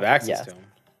 I don't have access yes. to them.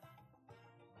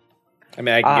 I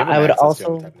mean, I can give them I would access to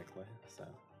also- them technically. So.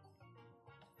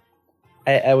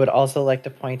 I would also like to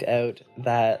point out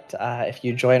that if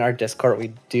you join our Discord,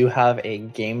 we do have a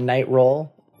game night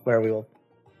role where we will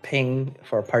ping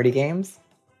for party games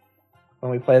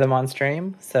when we play them on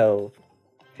stream. So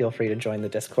feel free to join the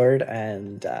Discord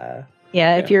and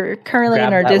Yeah, if you're currently in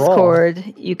Grab our that roll.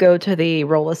 Discord, you go to the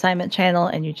role assignment channel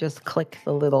and you just click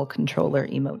the little controller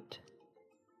emote.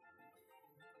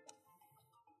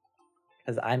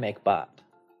 because I make bot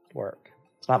work.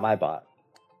 It's not my bot.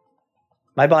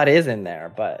 My bot is in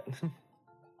there, but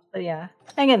But yeah,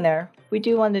 hang in there. We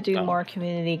do want to do Oh. more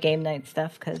community game night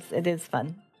stuff because it is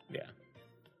fun. Yeah.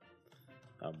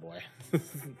 Oh boy.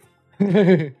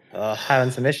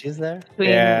 having some issues there. Between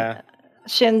Yeah.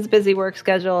 Shin's busy work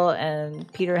schedule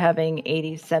and Peter having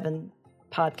 87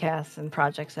 podcasts and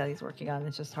projects that he's working on,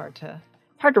 it's just hard to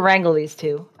wrangle these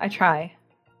two. I try.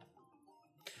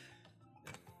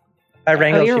 By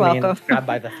wrangle, you're she means welcome. grab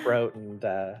by the throat and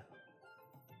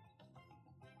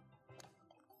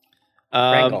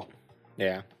wrangle.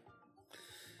 Yeah.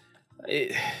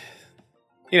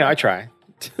 I try.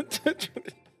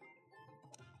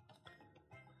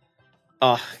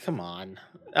 Oh, come on.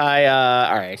 All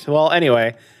right. Well,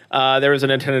 anyway, there was a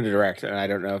Nintendo Direct, and I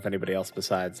don't know if anybody else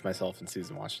besides myself and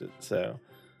Susan watched it. So,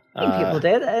 I think people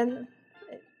did, and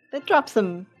they dropped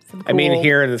some cool I mean,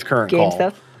 here in this current game call.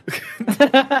 stuff.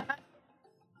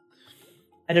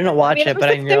 I didn't watch it, but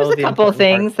I know there was a the couple important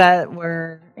things parts. that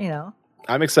were,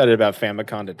 I'm excited about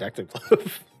Famicom Detective Club.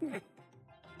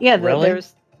 yeah. Really?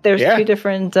 There's Yeah. two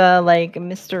different like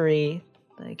mystery,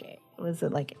 like was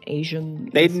it like Asian?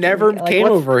 They mystery? never Like, came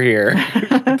what's- over here.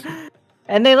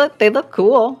 and they look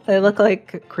cool. They look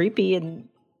like creepy and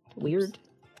weird.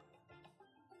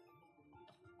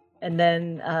 And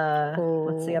then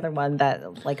what's the other one?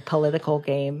 That like political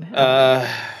game.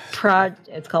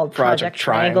 It's called Project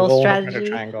Triangle Strategy.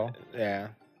 Triangle. Yeah.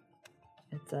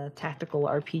 It's a tactical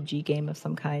RPG game of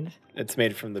some kind. It's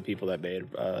made from the people that made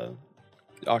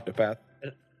Octopath.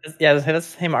 Yeah, it's the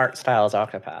same art style as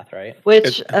Octopath, right?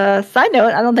 Which, side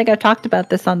note, I don't think I've talked about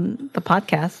this on the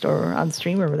podcast or on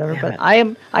stream or whatever, Damn but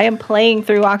it. I am playing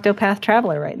through Octopath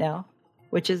Traveler right now,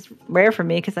 which is rare for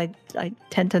me because I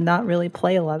tend to not really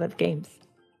play a lot of games.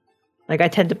 Like I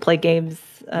tend to play games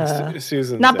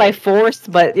Susan's not by force,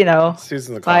 but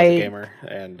Susan's a closet by- gamer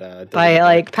and doesn't by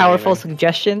like like powerful gaming.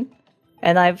 suggestion.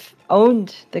 And I've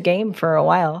owned the game for a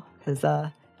while because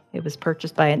it was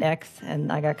purchased by an ex,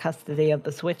 and I got custody of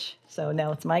the Switch, so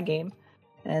now it's my game.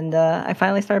 And I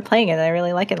finally started playing it, and I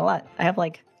really like it a lot. I have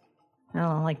like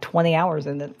 20 hours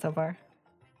in it so far.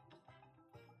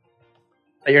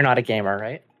 But you're not a gamer,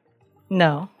 right?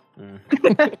 No. Mm.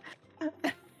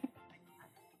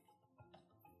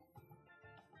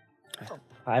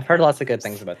 I've heard lots of good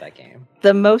things about that game.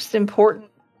 The most important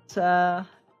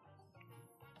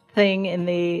thing in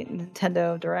the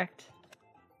Nintendo Direct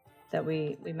that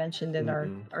we mentioned in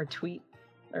our tweet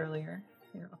earlier.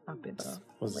 Here, I'll copy the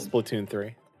Was link. Splatoon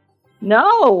 3?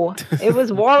 No, it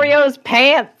was Wario's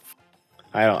pants.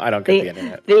 I don't get the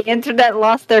internet. The internet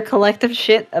lost their collective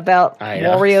shit about I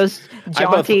know. Wario's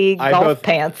jaunty golf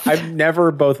pants. I've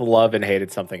never both loved and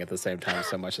hated something at the same time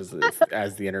so much as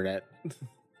the internet.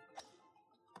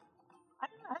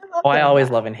 Oh, I always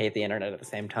love and hate the internet at the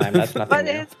same time. That's nothing But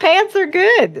new. his pants are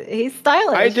good. He's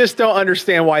stylish. I just don't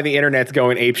understand why the internet's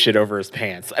going apeshit over his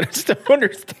pants. I just don't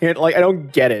understand. Like, I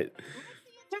don't get it.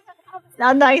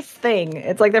 a nice thing.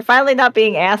 It's like they're finally not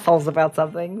being assholes about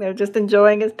something. They're just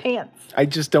enjoying his pants. I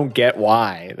just don't get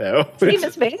why, though. See,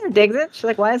 Miss Vader digs it. She's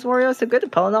like, "Why is Wario so good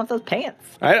at pulling off those pants?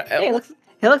 I, Hey,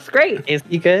 he looks great." Is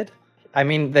he good? I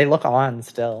mean, they look on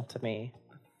still to me.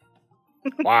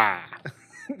 wow.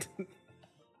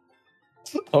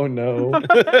 Oh no.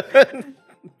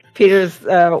 Peter's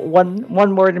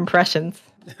one word impressions.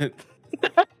 I'm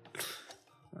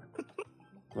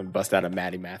gonna bust out a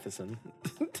Maddie Matheson.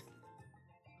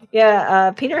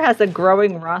 Yeah, Peter has a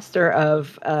growing roster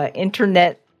of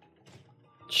internet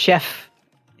chef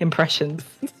impressions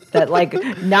that like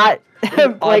not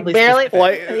like Oddly barely.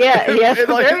 Like, Yeah, yes,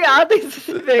 like, very oddly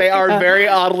specific. they are very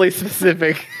oddly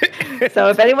specific. So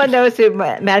if anyone knows who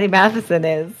Maddie Matheson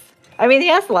is, I mean, he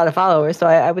has a lot of followers, so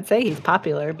I would say he's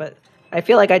popular, but I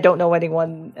feel like I don't know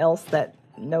anyone else that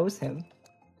knows him.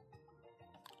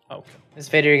 Oh, Miss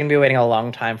Vader, you're gonna be waiting a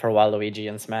long time for Waluigi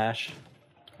and Smash.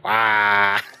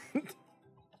 wow.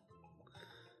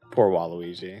 Poor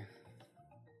Waluigi.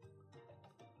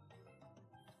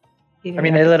 You're I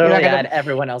mean, not- they you're literally not gonna- had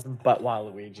everyone else but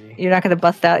Waluigi. You're not going to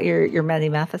bust out your Maddie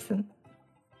Matheson?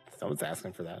 Someone's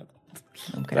asking for that.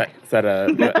 Okay. Is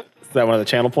that one of the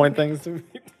channel point things?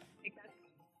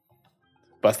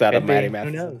 Bust out a Could be. Maddie Who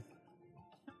Matheson. knows?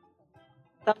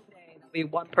 Someday there'll be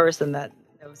one person that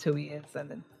knows who he is, and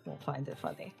then we'll find it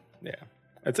funny. Yeah,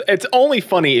 it's only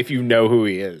funny if you know who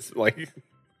he is. Like,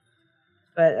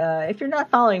 But if you're not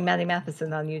following Maddie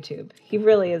Matheson on YouTube, he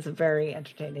really is a very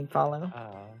entertaining follow.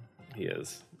 he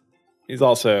is. He's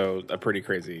also a pretty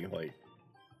crazy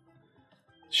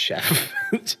chef.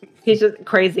 He's just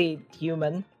crazy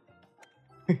human.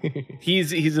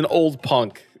 he's an old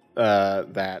punk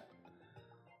that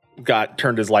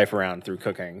turned his life around through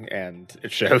cooking, and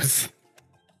it shows.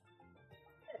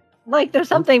 Like, there's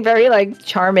something very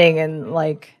charming and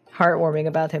heartwarming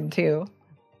about him too.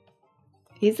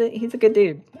 He's a good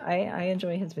dude. I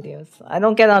enjoy his videos. I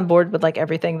don't get on board with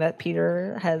everything that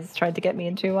Peter has tried to get me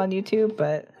into on YouTube,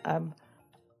 but I'm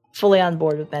fully on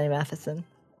board with Maddie Matheson.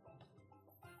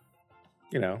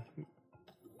 You know,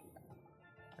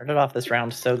 Started off this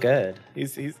round so good.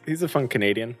 he's a fun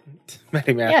Canadian.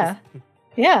 Matty Matheson.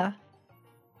 Yeah.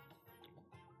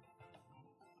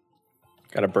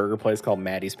 Got a burger place called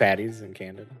Maddie's Patties in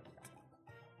Camden.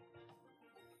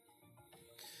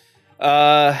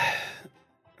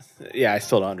 Yeah, I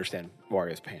still don't understand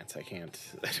Mario's pants. I can't.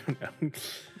 I don't know.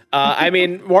 I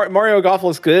mean, Mario Golf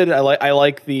looks good. I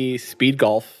like the speed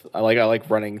golf. I like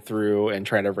running through and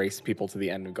trying to race people to the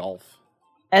end of golf.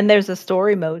 And there's a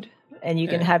story mode, and you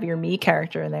can Yeah. have your Mii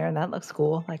character in there, and that looks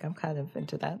cool. Like, I'm kind of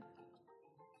into that.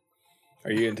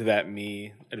 Are you into that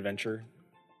Mii adventure?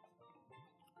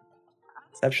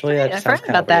 Conceptually, that I've just heard sounds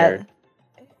kind about of weird.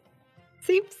 that.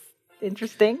 Seems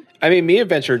interesting. I mean, Mii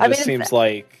adventure I just mean, seems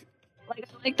like Like,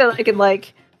 I like that I can,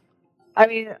 like, I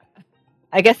mean,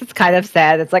 I guess it's kind of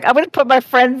sad. It's like, I'm going to put my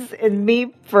friends in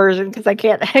Mii version because I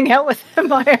can't hang out with them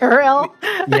IRL.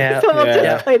 Yeah, So we'll yeah.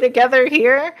 just play together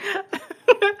here.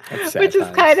 That's sad Which is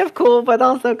times. kind of cool, but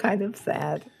also kind of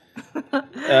sad.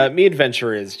 Mii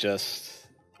adventure is just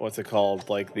what's it called?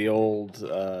 Like the old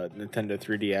Nintendo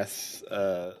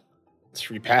 3DS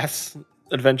Street Pass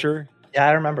adventure Yeah,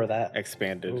 I remember that.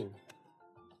 expanded. Ooh.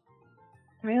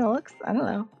 I mean, it looks, I don't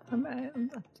know.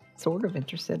 I'm sort of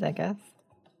interested, I guess.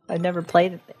 I've never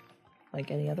played it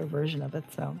like any other version of it,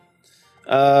 so.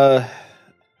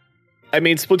 I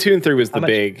mean, Splatoon 3 was the How much-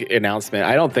 big announcement.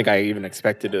 I don't think I even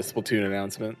expected a Splatoon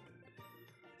announcement.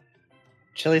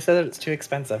 Chili said that it's too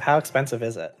expensive. How expensive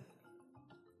is it?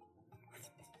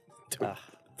 Ugh.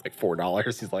 It's like $4.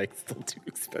 He's like, still too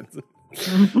expensive.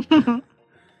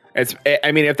 It's.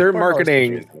 I mean, if they're $4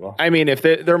 marketing, reasonable. I mean, if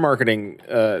they're marketing,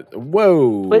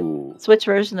 whoa, Switch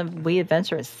version of Wii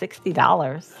Adventure is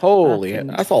 $60. holy, That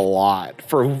that's seems- a lot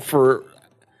for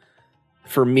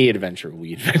Mii Adventure,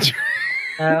 Wii Adventure.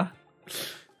 Oh.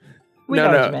 Wii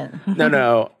No, no. Argument.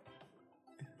 no,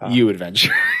 Oh. you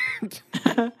Adventure,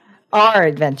 Our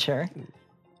adventure.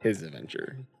 his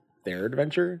adventure, their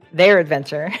adventure. Their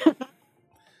adventure.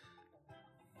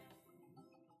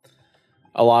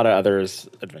 A lot of others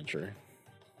adventure.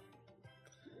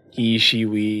 He, she,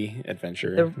 we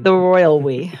adventure. the royal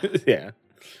Wii. Yeah.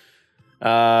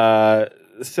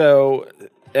 So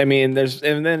I mean, there's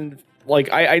and then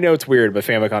like I know it's weird, but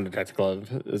Famicom Detective Club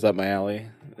is up my alley.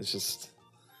 It's just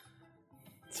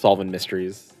solving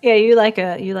mysteries. Yeah, you like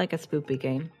a spoopy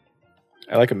game.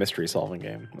 I like a mystery solving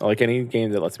game. I like any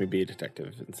game that lets me be a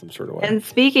detective in some sort of way. And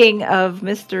speaking of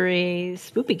mystery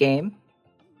spoopy game,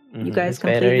 you Mhm. guys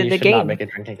Vader, completed you the should not game. make a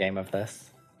drinking game of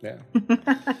this. Yeah.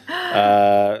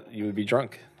 You would be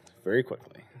drunk very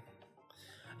quickly.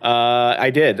 I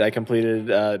did. I completed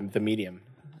the Medium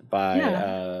by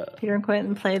Yeah. Peter and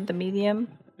Quentin played the Medium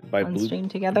by on Blue stream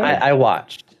together. I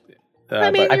watched.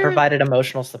 I mean, by, I You're- provided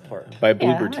emotional support. by yeah,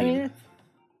 Bloober I Team. mean,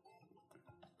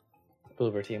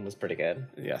 Bloober Team was pretty good.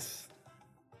 Yes.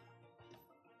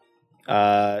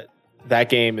 That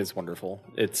game is wonderful.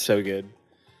 It's so good.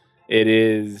 It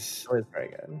is. It was very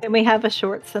good. can we have a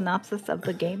short synopsis of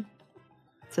the game?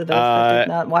 So those that Uh, did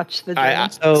not watch the I, game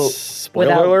So, spoiler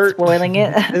without alert. spoiling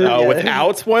it. Oh, Yeah.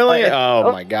 without spoiling it? Oh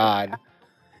Oh. my god!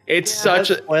 It's Yeah, such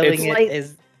a. Spoiling It's, it like-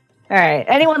 is All right.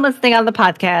 Anyone listening on the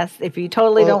podcast, if you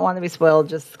totally Well- don't want to be spoiled,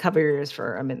 just cover your ears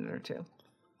for a minute or two.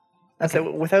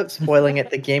 So without spoiling it,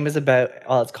 the game is about.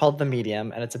 Well, it's called The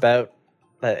Medium, and it's about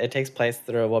that it takes place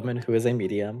through a woman who is a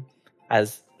medium,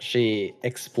 as she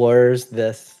explores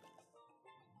this.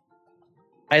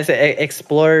 I say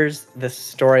explores this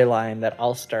storyline that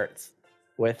all starts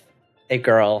with a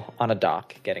girl on a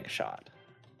dock getting shot.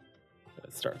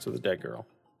 it starts with a dead girl.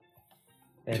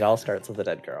 It all starts with a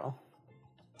dead girl.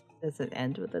 Does it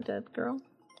end with a dead girl?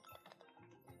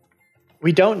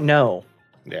 We don't know.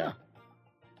 Yeah.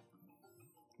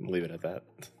 Leave it at that.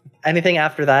 Anything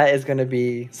after that is going to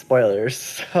be spoilers.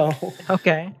 So,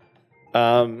 Okay.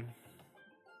 Um.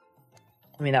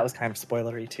 I mean, that was kind of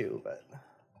spoilery too, but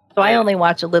So I only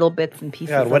watch a little bits and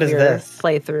pieces God, what of is your this?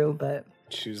 playthrough, but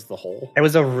Choose the whole. it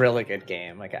was a really good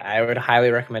game. Like, I would highly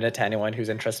recommend it to anyone who's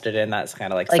interested in that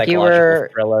kind of like Like you psychological were-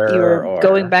 thriller. you were or...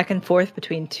 going back and forth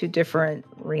between two different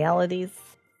realities,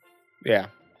 Yeah.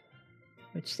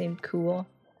 which seemed cool.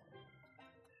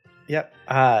 Yep.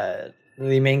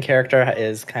 The main character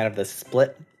is kind of the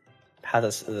split,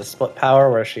 has the split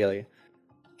power where she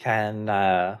can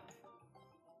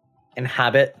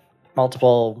inhabit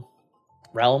multiple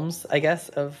realms, I guess,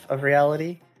 of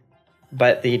reality.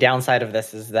 But the downside of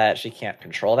this is that she can't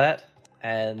control that,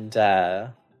 and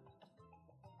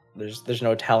there's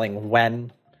no telling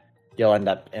when you'll end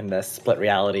up in this split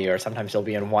reality, or sometimes you'll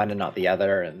be in one and not the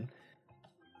other. And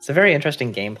it's a very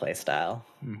interesting gameplay style.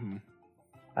 Mm-hmm.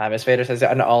 As Vader says,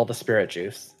 and all the spirit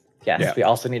juice. Yes, Yeah. we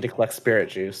also need to collect spirit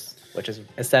juice, which is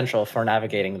essential for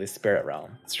navigating the spirit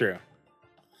realm. It's true.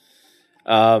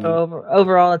 So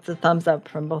overall, it's a thumbs up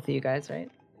from both of you guys, right?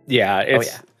 Yeah. It's.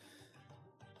 yeah.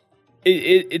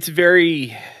 it's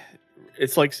very,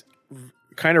 it's like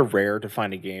kind of rare to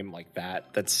find a game like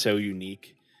that that's so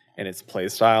unique in its play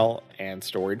style and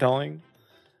storytelling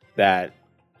that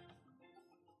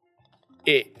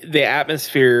the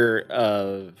atmosphere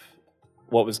of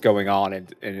what was going on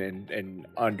and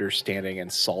understanding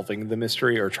and solving the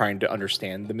mystery, or trying to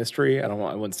understand the mystery. I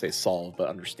wouldn't say solve, but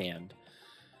understand.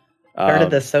 Started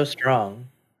this so strong.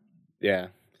 Yeah.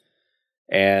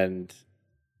 And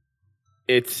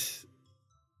it's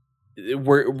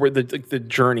where the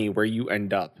journey where you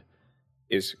end up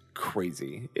is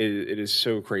crazy. It is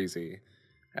so crazy,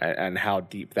 and how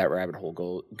deep that rabbit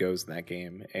hole goes in that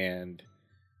game. And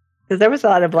Because there was a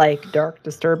lot of like dark,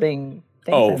 disturbing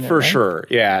things. in it, for right? sure,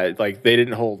 yeah. Like they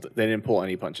didn't pull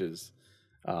any punches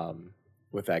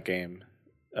with that game.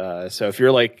 So if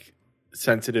you're like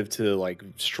sensitive to like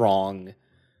strong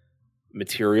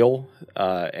material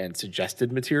and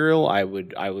suggested material, I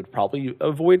would probably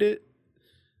avoid it.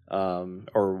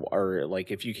 Or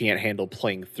like if you can't handle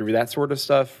playing through that sort of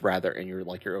stuff, and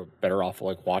you're better off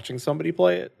like watching somebody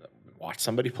play it. Watch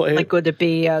somebody play it. Like, would it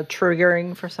be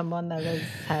triggering for someone that has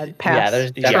had past Yeah,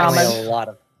 there's trauma? definitely a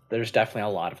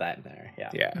lot of that in there. Yeah.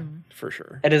 Yeah, for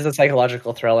sure. It is a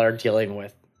psychological thriller dealing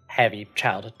with heavy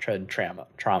childhood trauma.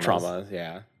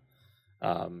 Yeah.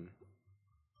 And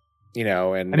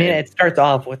I mean, it starts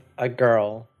off with a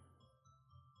girl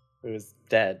who's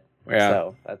dead. Yeah.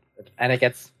 So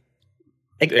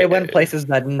it went places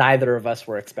that neither of us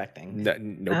were expecting.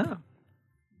 Nope. Oh.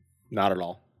 Not at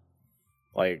all.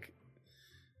 Like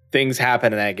things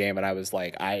happen in that game, and I was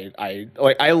like,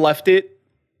 I left it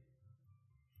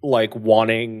like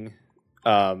wanting,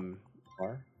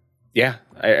 More? yeah,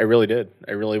 I really did.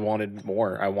 I really wanted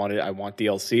more. I want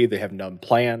DLC. They have none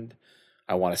planned.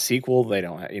 I want a sequel. They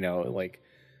don't, like,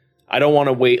 I don't want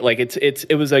to wait. Like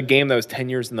it was a game that was 10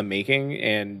 years in the making,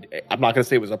 and I'm not going to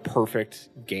say it was a perfect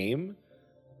game,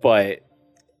 but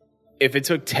if it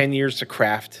took 10 years to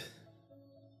craft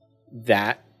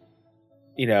that,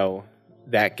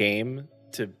 that game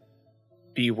to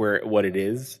be what it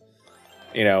is,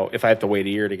 if I have to wait a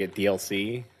year to get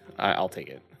DLC, I'll take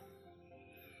it.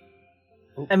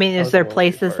 I mean, That is was there the most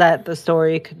places part. that the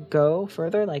story could go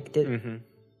further? Like, did Mm-hmm.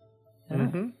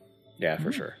 Mm-hmm. Yeah,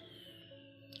 for sure.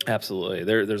 Absolutely.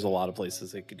 There's a lot of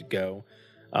places it could go.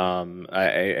 I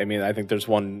mean, I think there's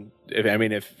one.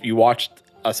 If you watched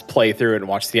us play through it and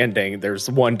watch the ending, there's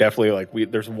one definitely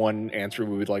there's one answer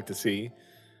we would like to see.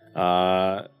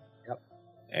 Yep.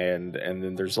 And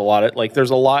then there's a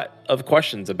lot of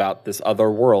questions about this other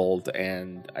world,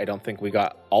 and I don't think we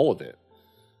got all of it.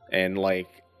 And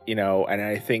and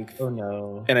I think Oh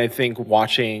no. and I think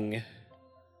watching.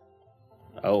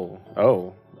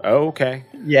 Oh, okay.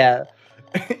 Yeah.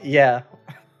 Yeah.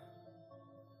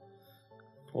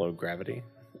 Hello, gravity.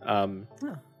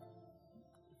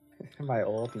 My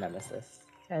old nemesis.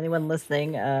 anyone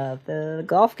listening? The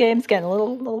golf game's getting a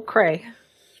little cray.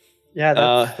 Yeah,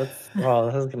 that's well,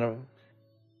 this is gonna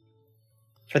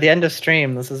for the end of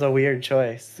stream, this is a weird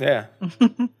choice. Yeah.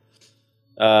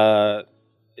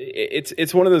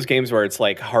 It's one of those games where it's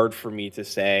like hard for me to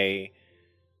say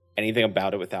anything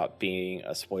about it without being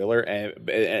a spoiler. And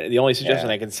the only suggestion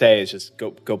I can say is just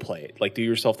go play it. Like, do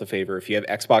yourself the favor. If you have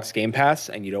Xbox Game Pass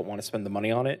and you don't want to spend the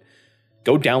money on it,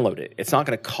 go download it. It's not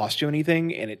going to cost you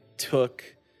anything, and it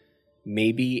took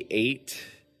maybe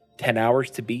 8-10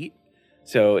 hours to beat,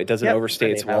 so it doesn't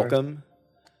overstay its 8 hours. welcome.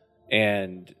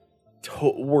 And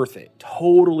worth it,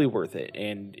 totally worth it,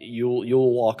 and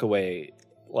you'll walk away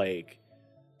like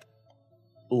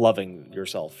loving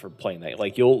yourself for playing that.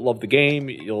 Like, you'll love the game.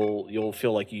 You'll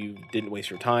feel like you didn't waste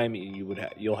your time.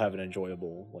 You'll have an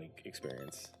enjoyable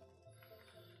experience.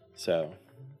 So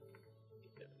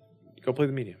go play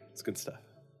the medium. It's good stuff.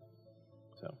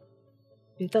 So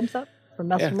 2 thumbs up from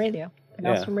Maelstrom Radio.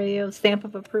 Maelstrom Radio's stamp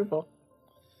of approval.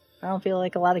 I don't feel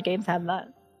like a lot of games have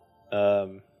that.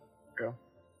 True.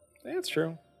 Yeah, it's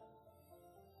true.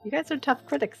 You guys are tough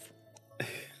critics.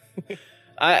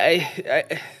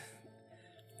 I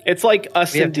it's like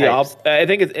us We and have Diablo. types. I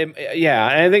think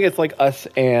I think it's like us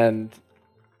and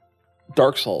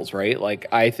Dark Souls, right? Like,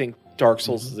 I think Dark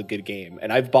Souls is a good game,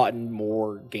 and I've bought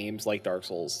more games like Dark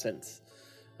Souls since,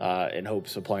 in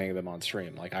hopes of playing them on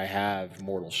stream. Like, I have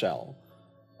Mortal Shell,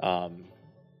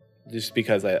 just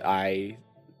because I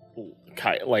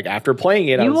like, after playing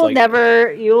it, I You was will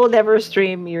like, you will never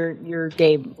stream your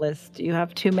game list. You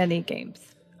have too many games.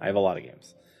 I have a lot of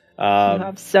games. You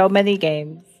have so many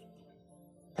games.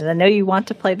 And I know you want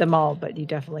to play them all, but you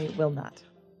definitely will not.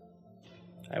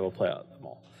 I will play them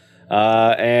all.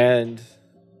 And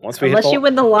once we Unless hit you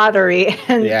win the lottery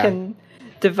and Yeah. can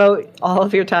devote all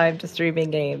of your time to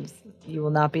streaming games. you will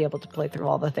not be able to play through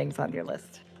all the things on your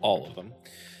list. All of them.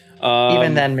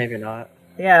 Even then, maybe not.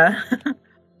 Yeah.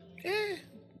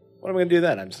 What am I gonna do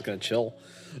then? I'm just gonna chill.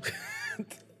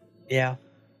 Yeah.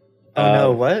 Oh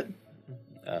no, Um, what?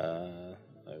 Okie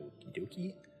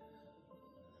dokie.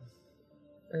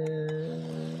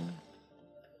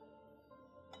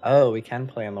 Oh, we can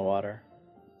play in the water.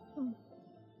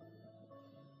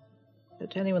 So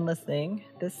to anyone listening,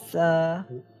 this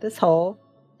hole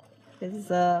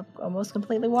is almost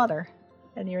completely water,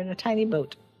 and you're in a tiny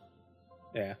boat.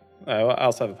 Yeah. I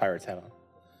also have a pirate's hat on.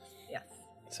 Yes.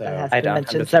 So That has I been don't. I'm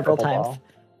mentioned just a several purple times.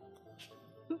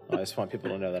 ball. I just want people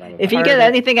to know that I'm a If you pirate. get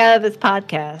anything out of this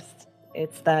podcast,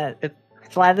 it's that It-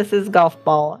 Flatus's golf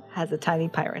ball has a tiny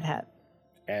pirate hat.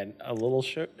 And a little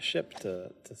ship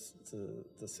to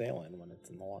sail in when it's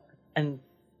in the water. And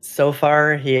so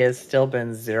far, he has still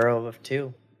been 0 of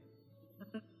 2.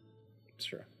 It's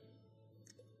true.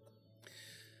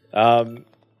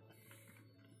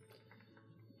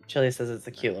 Chili says it's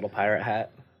a cute little pirate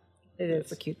hat. It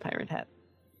is a cute pirate hat.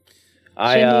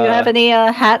 I Shin, do you have any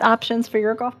hat options for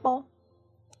your golf ball?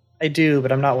 I do,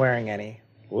 but I'm not wearing any.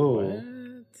 Ooh. What?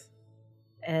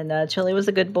 And Chili was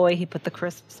a good boy. He put the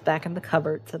crisps back in the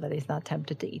cupboard so that he's not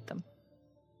tempted to eat them.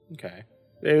 Okay.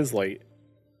 It is late.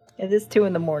 It is 2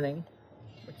 a.m,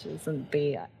 which isn't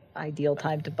the ideal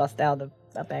time to bust out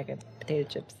a bag of potato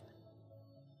chips.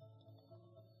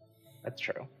 That's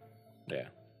true. Yeah.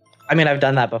 I mean, I've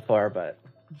done that before, but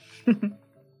It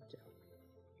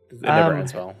never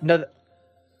ends well. No,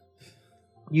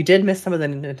 you did miss some of the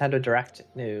Nintendo Direct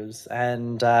news,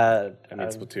 and I mean,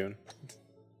 Splatoon.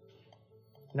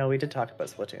 no, we did talk about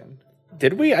Splatoon.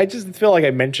 Did we? I just feel like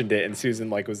I mentioned it, and Susan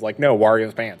was like, "No,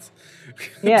 Wario's pants."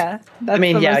 Yeah, that's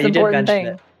mean, the yeah, most you did important mention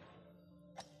thing. it.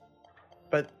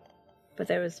 But But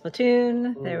there was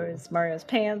Splatoon, there was Mario's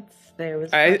pants, there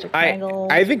was I Project Triangle.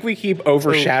 I think we keep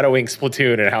overshadowing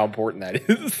Splatoon and how important that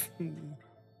is.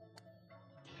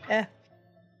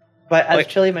 But as Like-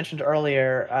 Chili mentioned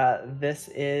earlier, this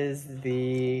is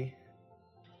the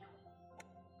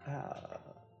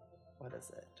what is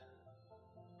it?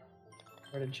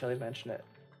 Where did Chili mention it?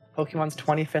 Pokemon's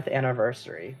 25th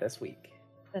anniversary this week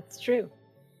That's true.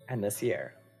 and this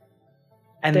year.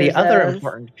 And There's the other a-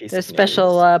 important piece There's of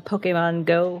special news, Pokemon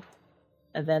Go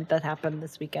event that happened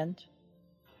this weekend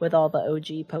with all the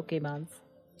OG Pokemons.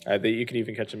 You can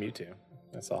even catch a Mewtwo.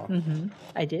 That's all. Mm-hmm.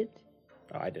 I did.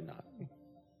 Oh, I did not.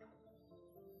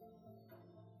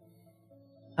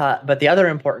 but the other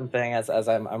important thing, as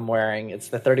I'm wearing, it's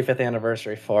the 35th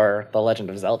anniversary for The Legend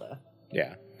of Zelda.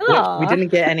 Yeah. Which we Aw. didn't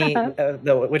get any,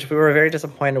 which we were very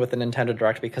disappointed with the Nintendo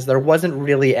Direct because there wasn't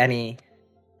really any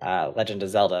Legend of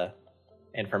Zelda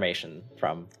information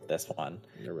from this one.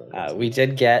 It really is. We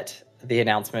did get the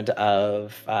announcement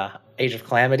of Age of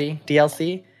Calamity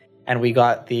DLC, and we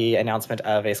got the announcement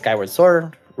of a Skyward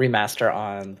Sword remaster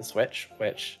on the Switch,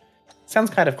 which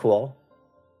sounds kind of cool,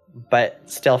 but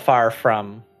still far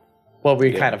from what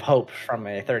we Yeah. kind of hoped from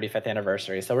a 35th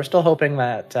anniversary. So we're still hoping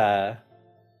that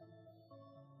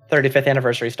 35th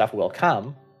anniversary stuff will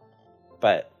come,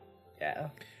 but yeah.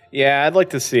 Yeah, I'd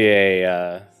like to see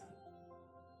a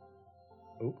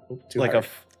Too like hard.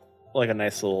 like a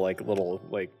nice little like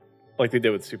they did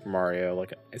with Super Mario,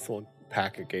 like a nice little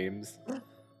pack of games.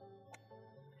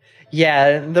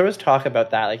 Yeah, there was talk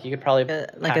about that. Like you could probably Like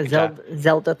a package up-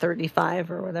 Zelda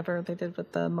 35 or whatever they did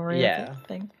with the Mario Yeah.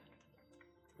 thing.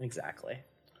 Exactly.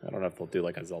 I don't know if they'll do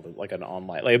like a Zelda, like an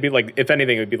online. Like it'd be like, if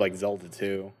anything, it would be like Zelda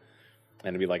 2, and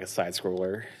it'd be like a side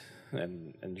scroller,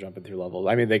 and jumping through levels.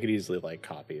 I mean, they could easily like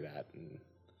copy that. And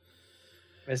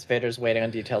Miss Vader's waiting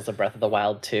on details of Breath of the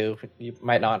Wild 2. You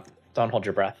might not. Don't hold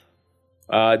your breath.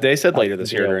 they said later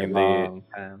That's this year gonna be during a the long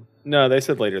time. no, they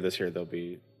said later this year there'll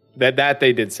be that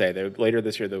they did say that later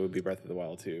this year there would be Breath of the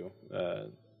Wild 2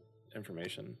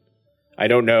 information. I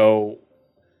don't know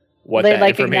what They that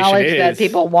like information acknowledge is that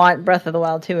people want Breath of the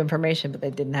Wild 2 information, but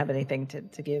they didn't have anything to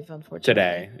give, unfortunately.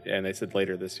 today, and they said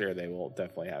later this year they will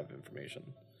definitely have information.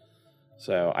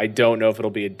 So I don't know if it'll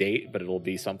be a date, but it'll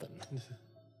be something.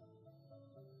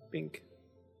 Bink.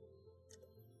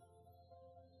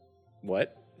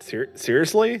 What?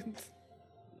 Seriously?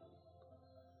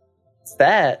 What's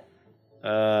that?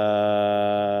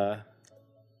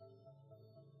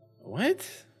 What?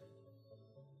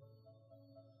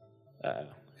 Can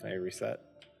I reset?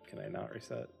 Can I not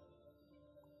reset?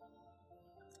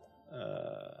 Oh.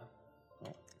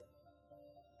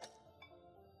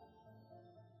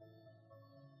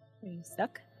 Are you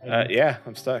stuck? Yeah,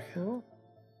 I'm stuck. Cool.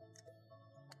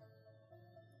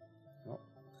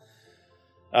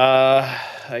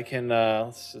 I can,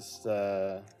 let's just,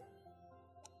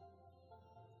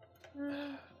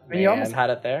 I mean, you almost man. had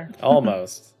it there.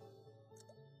 Almost.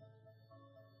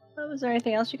 Was there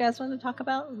anything else you guys wanted to talk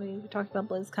about? We talked about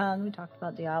BlizzCon. We talked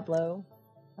about Diablo.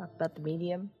 Talked about the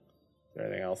medium. Is there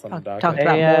anything else on the docket? Talked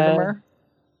about Hey, Mortimer.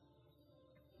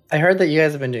 I heard that you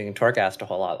guys have been doing Torghast a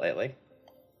whole lot lately.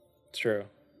 It's true.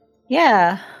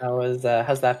 Yeah, How's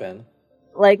that been?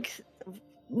 like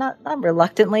not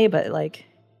reluctantly, but like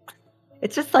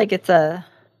it's just like it's not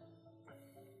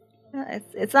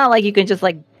like you can just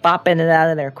like bop in and out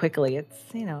of there quickly. It's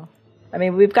I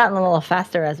mean we've gotten a little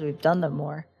faster as we've done them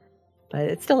more, but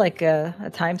it's still like a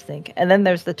time sink. And then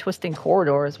there's the Twisting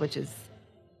Corridors, which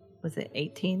was it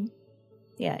 18?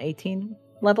 Yeah, 18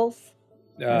 levels.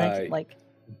 And like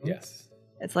Yes.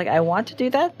 it's like I want to do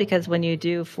that because when you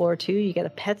do floor 2, you get a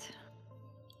pet,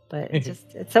 but it's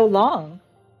so long.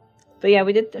 But yeah,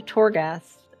 we did the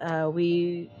Torghast.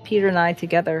 Peter and I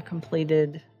together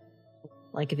completed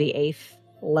like the 8th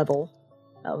level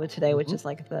of it today, which is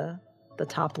like the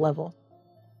top level.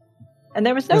 And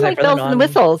there was no Is that like for the bells and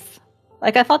whistles.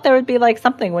 Like I thought there would be like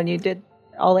something when you did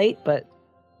all 8, but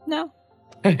no,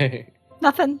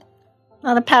 nothing.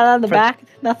 Not a pat on the back,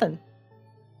 nothing.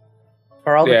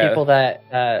 For all the Yeah. people that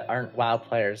aren't WoW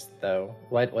players, though,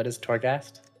 what is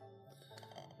Torghast?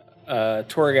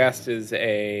 Torghast is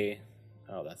a.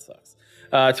 Oh, that sucks.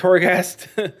 Torghast.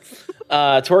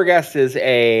 Torghast is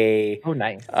a. Oh,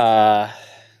 nice.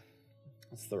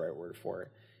 What's the right word for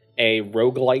it? A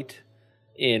roguelite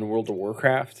in World of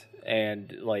Warcraft,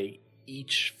 and like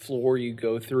each floor you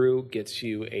go through gets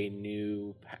you a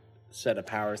new set of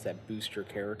powers that boost your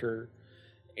character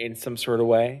in some sort of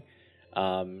way.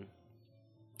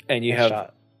 And you Nice have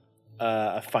shot.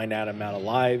 a finite amount of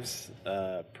lives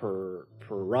per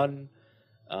run.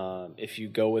 If you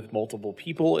go with multiple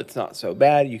people, it's not so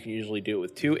bad. You can usually do it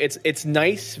with 2. It's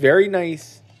nice, very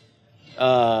nice.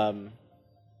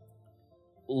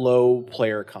 Low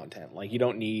player content. Like you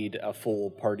don't need a full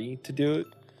party to do it.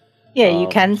 Yeah, you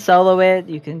Um, can solo it.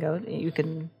 You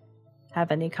can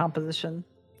have any composition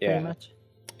Yeah. pretty much.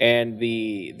 And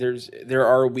there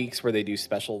are weeks where they do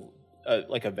special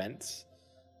like events.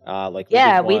 Like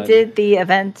Yeah, we one, did the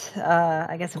event.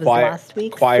 I guess it was Choir- last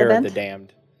week's Choir event. of the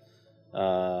Damned,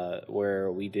 where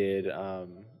we did.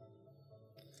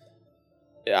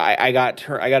 I got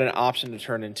an option to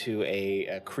turn into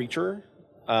a creature,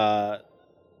 a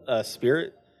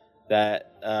spirit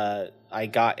that I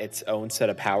got its own set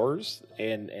of powers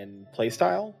and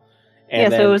playstyle. And Yeah,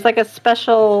 then, so it was like a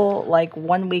special like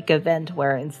 1 week event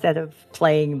where instead of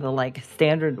playing the like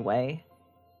standard way,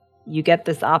 you get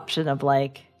this option of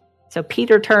like so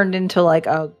Peter turned into like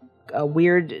a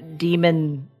weird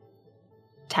demon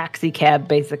taxi cab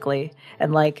basically,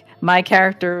 and like my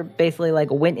character basically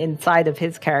like went inside of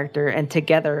his character, and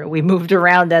together we moved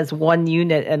around as one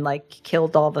unit and like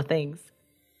killed all the things.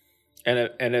 and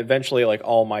eventually, like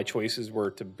all my choices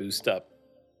were to boost up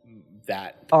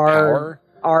that Our- power.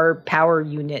 Our power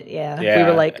unit, yeah. We Yeah.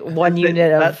 were like one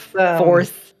unit of That's,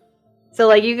 force. So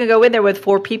like you can go in there with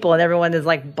 4 people and everyone is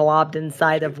like blobbed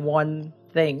inside of one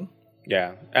thing.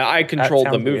 Yeah, and I controlled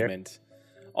the sounds weird. movement.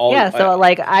 All, Yeah, so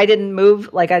like I didn't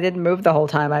move the whole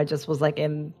time. I just was like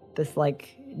in this like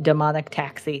demonic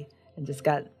taxi and just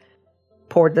got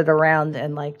poured it around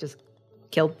and like just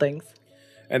killed things.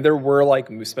 and there were like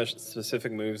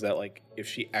specific moves that like if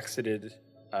she exited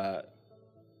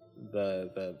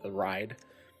the ride,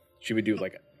 she would do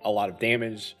like a lot of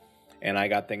damage, and I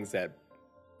got things that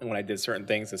when I did certain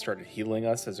things that started healing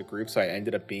us as a group. So I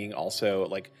ended up being also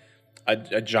like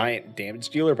a giant damage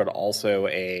dealer, but also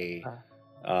a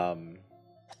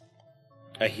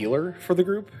healer for the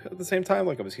group at the same time.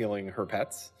 Like I was healing her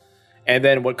pets, and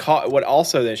then what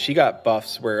also then she got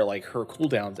buffs where like her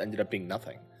cooldowns ended up being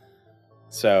nothing.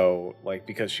 So like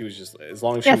because she was just as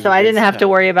long as she Yeah, was so I didn't against have to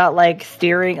him, worry about like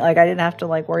steering. Like I didn't have to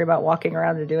like worry about walking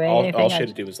around or doing anything. all she I had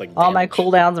to do was like all my damage.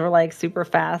 cooldowns were like super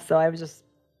fast, so I was just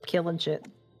killing shit.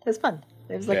 It was fun.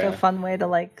 It was like Yeah. a fun way to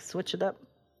like switch it up.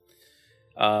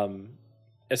 And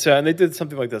they did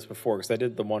something like this before because I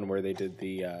did the one where they did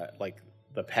the like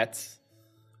the pets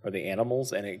or the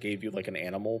animals, and it gave you like an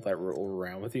animal that rolled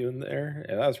around with you in there,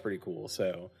 and that was pretty cool.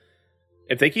 So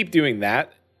if they keep doing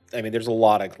that, I mean, there's a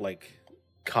lot of like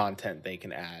content they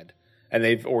can add, and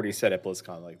they've already said at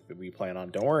BlizzCon like that we plan on.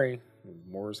 Don't worry,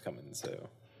 more is coming. So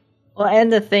Well,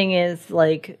 and the thing is,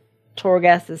 like,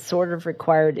 Torghast is sort of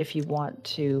required if you want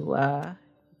to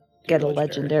get a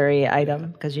legendary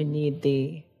item, because you need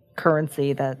the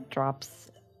currency that drops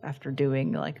after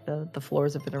doing like the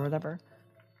floors of it or whatever.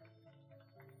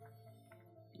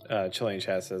 Chilean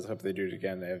Chat says, hope they do it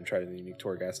again. They haven't tried the unique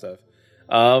Torghast stuff.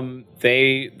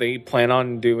 They plan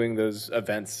on doing those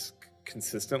events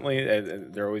consistently.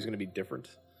 They're always going to be different.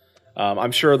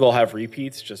 I'm sure they'll have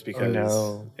repeats just because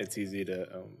no. it's easy to.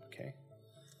 Oh, okay.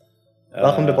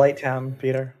 Welcome to Blighttown,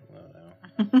 Peter.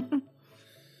 Oh, no.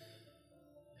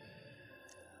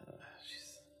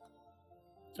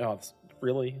 Oh, it's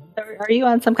really. Are you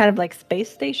on some kind of like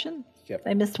space station? Yep.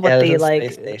 I missed what Yeah, the there's a like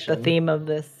space the station. theme of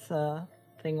this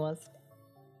thing was.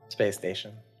 Space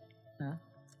station.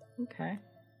 Okay.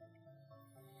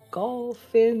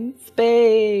 Golf in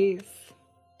space.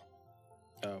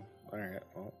 Oh, all right.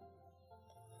 Well,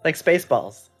 Like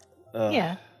Spaceballs.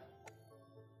 Yeah.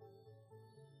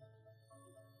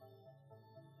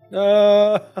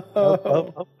 No.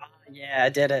 Oh. Yeah, I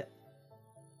did it.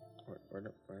 Where am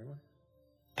I?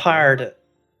 Pard.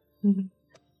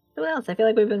 What else? I feel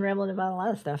like we've been rambling about a lot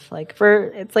of stuff. Like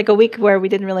it's like a week where we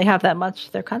didn't really have that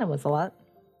much. There kind of was a lot.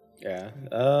 Yeah.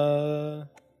 Let's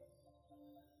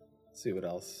see what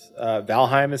else.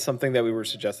 Valheim is something that we were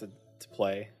suggested to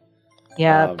play.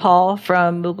 Yeah, Paul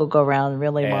from Moogle Go Round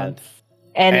really wants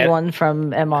anyone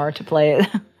from MR to play it.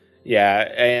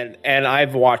 Yeah, and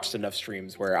I've watched enough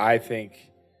streams where I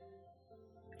think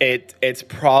it's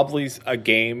probably a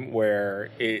game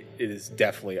where it is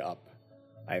definitely up,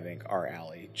 I think, our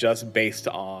alley, just based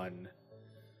on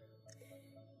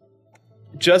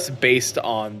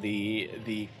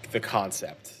the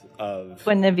concept of.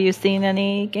 When have you seen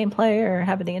any gameplay or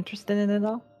have any interest in it at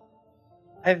all?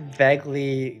 I've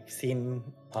vaguely seen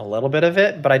a little bit of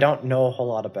it, but I don't know a whole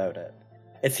lot about it.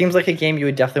 It seems like a game you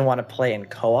would definitely want to play in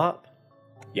co-op.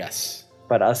 Yes.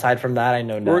 But aside from that, I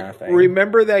know nothing.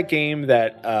 Remember that game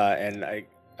that, and I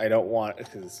don't want,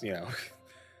 because,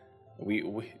 we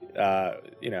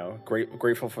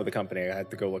grateful for the company. I had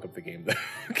to go look up the game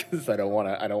because I don't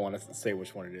want to say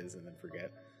which one it is and then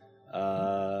forget.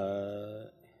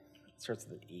 It starts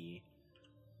with an E.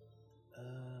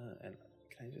 And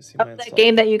can I just see that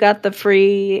game that you got the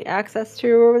free access to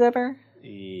or whatever?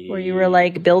 Where you were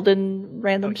like building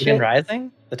random shit? Eden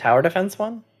Rising? The tower defense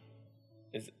one?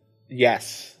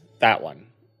 Yes, that one.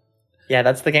 Yeah,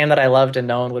 that's the game that I loved and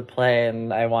no one would play,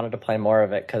 and I wanted to play more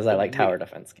of it because I like tower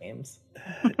defense games.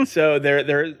 So there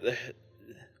it's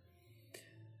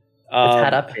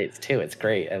had updates too. It's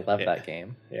great. I love that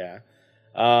game. Yeah.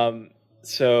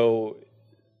 So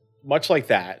much like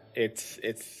that, it's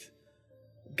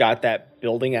got that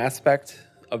building aspect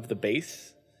of the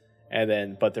base,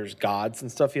 but there's gods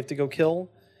and stuff you have to go kill.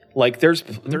 Like there's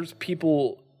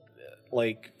people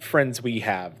like friends we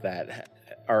have that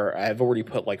I've already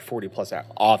put like 40 plus out.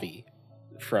 Avi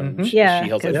from She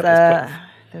Heals Like Tank.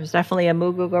 There's definitely a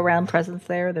Moogle Go Round presence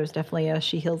there. There's definitely a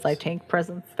She Heals Like Tank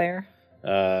presence there.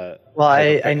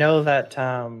 I know that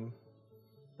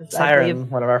Siren,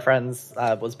 one of our friends,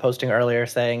 was posting earlier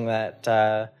saying that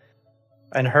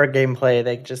in her gameplay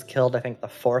they just killed, I think, the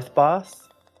 4th boss.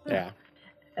 Yeah.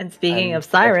 And speaking of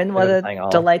Siren, what a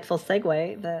delightful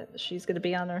segue that she's going to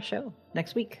be on our show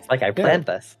next week. It's like I planned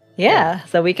this. Yeah,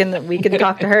 so we can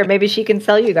talk to her. Maybe she can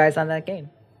sell you guys on that game.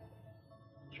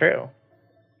 True.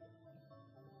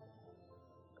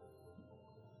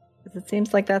 It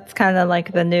seems like that's kind of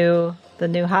like the new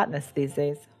hotness these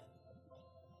days.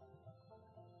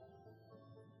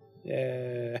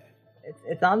 Yeah.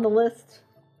 It's on the list.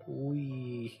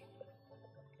 It's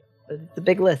a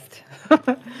big list.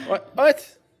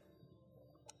 What?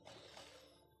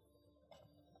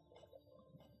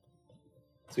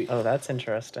 Sweet. Oh, that's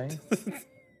interesting.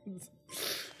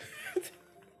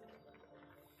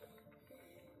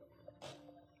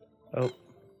 Oh.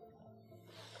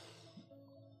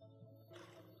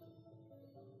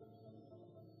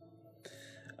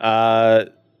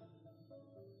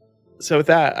 So with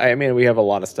that, I mean, we have a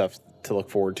lot of stuff to look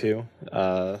forward to.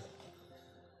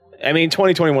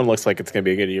 2021 looks like it's going to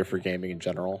be a good year for gaming in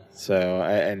general. So,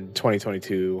 and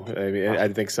 2022, I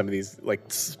think some of these, like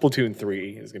Splatoon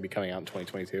 3 is going to be coming out in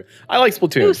 2022. I like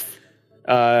Splatoon.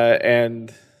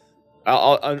 And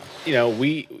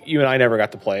you and I never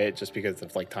got to play it just because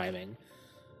of like timing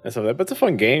and stuff like that. But it's a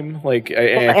fun game. Like,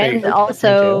 and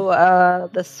also,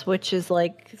 the Switch is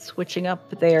like switching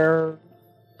up their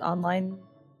online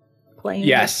playing.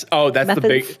 Yes. Oh, that's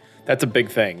methods. That's a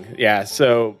big thing. Yeah.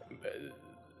 So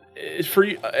for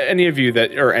any of you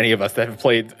or any of us that have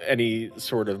played any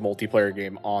sort of multiplayer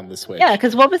game on the Switch. Yeah,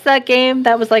 because what was that game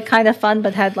that was like kind of fun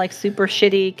but had like super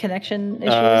shitty connection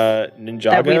issues?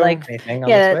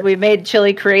 Ninjago. We made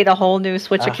Chili create a whole new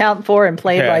Switch account for and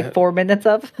played like 4 minutes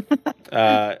of.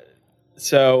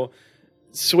 So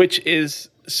Switch is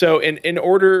in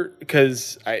order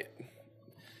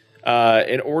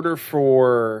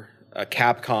for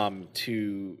Capcom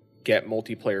to get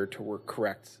multiplayer to work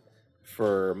correct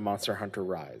for Monster Hunter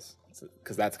Rise,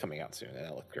 because that's coming out soon and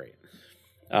that looked great.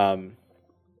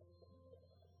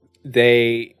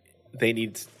 they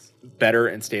need better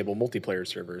and stable multiplayer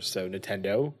servers. So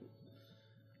Nintendo,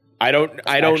 I don't know.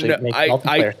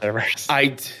 Multiplayer servers.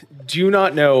 I do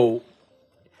not know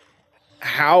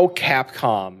how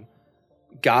Capcom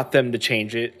got them to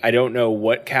change it. I don't know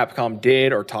what Capcom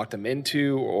did or talked them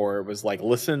into, or was like,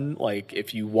 listen, like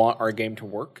if you want our game to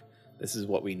work, this is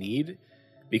what we need.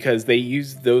 Because they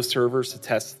used those servers to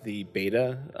test the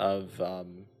beta of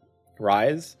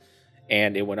Rise,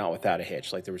 and it went out without a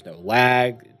hitch. Like there was no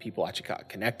lag, people actually got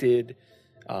connected,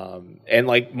 and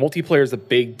like multiplayer is a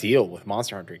big deal with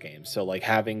Monster Hunter games. So like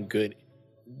having good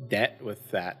net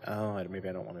with that. Oh, maybe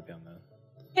I don't want to be on that.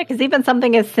 Yeah, because even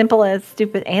something as simple as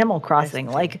stupid Animal Crossing,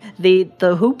 like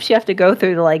the hoops you have to go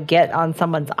through to like get on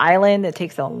someone's island, it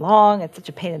takes so long. It's such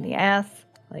a pain in the ass.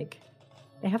 Like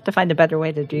they have to find a better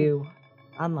way to do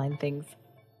online things.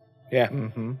 Yeah.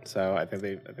 Mm-hmm. So I think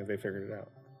they figured it out.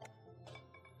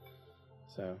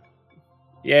 So,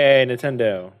 yay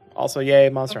Nintendo! Also, yay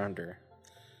Monster Hunter.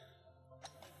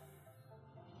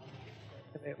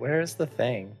 Where's the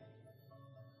thing?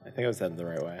 I think I was heading the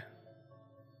right way.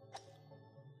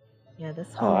 Yeah, this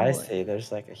Oh, whole I see.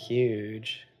 There's like a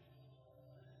huge.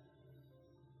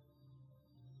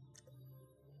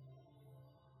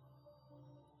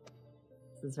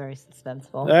 This is very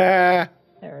suspenseful. Ah!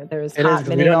 There's It hot is,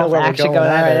 'cause we don't know mini-golf where we're action going going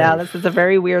on right either. now. This is a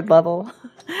very weird level,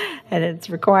 and it's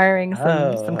requiring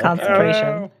some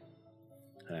concentration.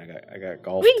 I got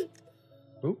golfed. Whee!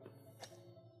 Oop.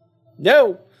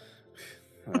 No.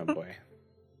 Oh boy.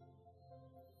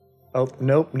 Oh,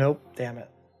 nope. Damn it.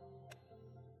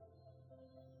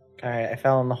 All right, I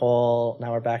fell in the hole.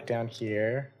 Now we're back down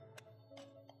here.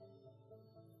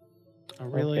 Oh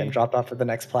really? And dropped off to the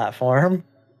next platform.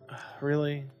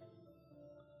 Really?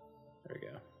 There we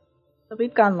go. So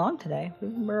we've gone long today.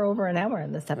 We're over an hour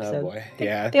in this episode. Oh boy.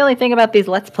 Yeah. The only thing about these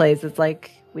Let's Plays is like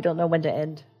we don't know when to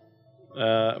end.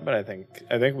 But I think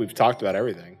we've talked about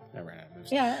everything.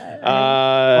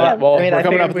 Yeah. Well, I mean, we're I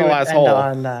coming figured up to we the would last end hole.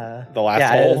 on, The last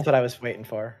yeah, hole. that's what I was waiting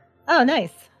for. Oh,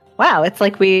 nice. Wow, it's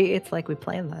like we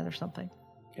planned that or something.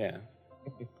 Yeah.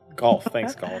 Golf.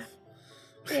 Thanks, golf.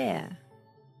 Yeah.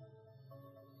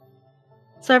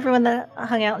 So everyone that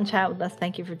hung out and chat with us,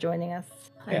 thank you for joining us.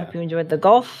 I Yeah. hope you enjoyed the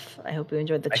golf. I hope you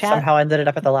enjoyed the I chat. somehow ended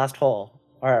up at the last hole.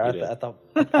 Or You at the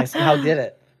I somehow did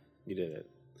it. You did it.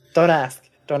 Don't ask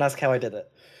how I did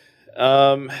it.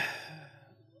 I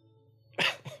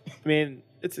mean,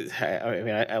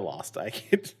 I lost. I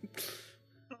can't.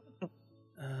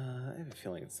 I have a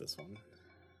feeling it's this one,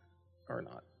 or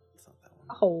not. It's not that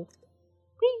one. Oh.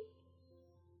 Whee!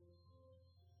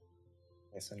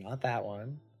 Okay, so not that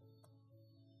one.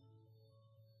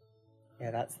 Yeah,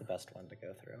 that's the best one to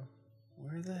go through.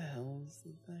 Where the hell is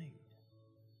the thing?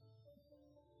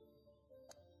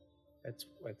 It's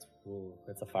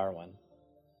a far one.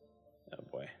 Oh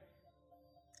boy.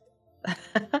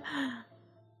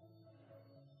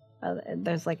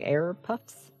 There's like air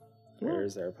puffs.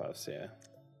 There's air puffs. Yeah.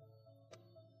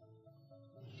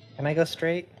 Can I go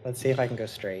straight? Let's see if I can go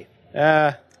straight.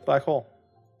 Black hole.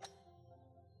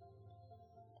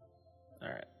 All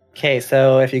right. Okay,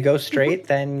 so if you go straight,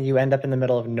 then you end up in the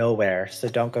middle of nowhere. So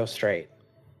don't go straight.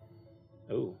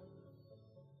 Ooh.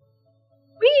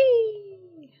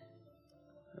 Whee!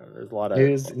 There's a lot of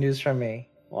News from me.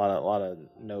 a lot of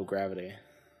no gravity.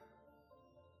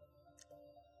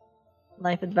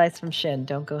 Life advice from Shin: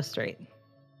 don't go straight.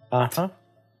 Uh-huh.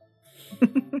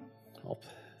 Help.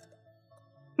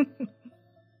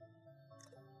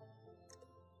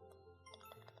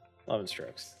 11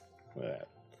 strokes. Look at that.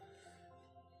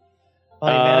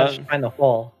 Well, you managed to find the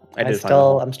hole. I did find the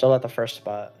hole. I'm still at the first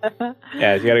spot.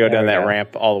 Yeah, you got to go down we that go.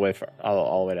 ramp all the way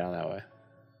all the way down that way.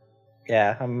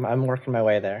 Yeah, I'm working my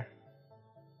way there.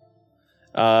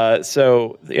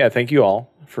 So yeah, thank you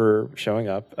all for showing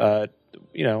up.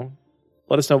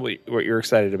 Let us know what you're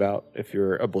excited about. If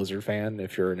you're a Blizzard fan,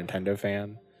 if you're a Nintendo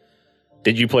fan,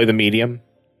 did you play the medium?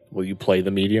 Will you play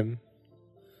the medium?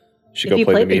 If you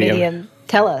played the medium,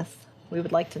 tell us. We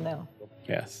would like to know.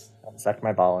 Yes. I'll suck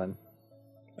my ball in.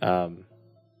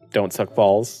 Don't suck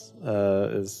balls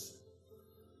is,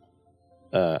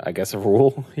 I guess, a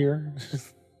rule here.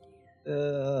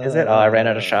 Is it? Oh, I ran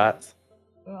out of shots.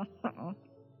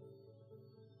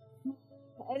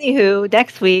 Anywho,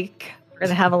 next week we're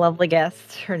gonna have a lovely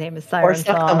guest. Her name is Siren Or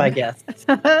suck Song. them, I guess.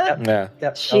 Yeah.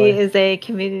 Yep, She is a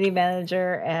community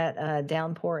manager at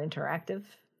Downpour Interactive.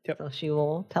 Yep. So she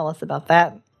will tell us about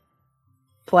that.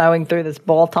 Plowing through this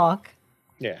ball talk.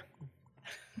 Yeah.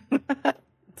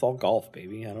 It's all golf,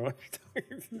 baby. I don't know what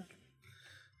you're talking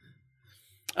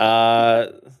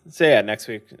about. So yeah, next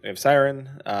week we have Siren.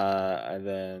 And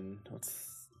then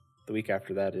what's The week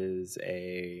after that is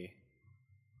a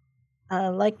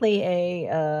Likely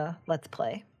a let's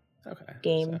play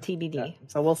game so TBD.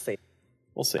 So we'll see.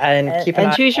 we'll see. And keep an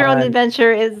And eye Choose Your Own on-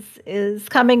 Adventure is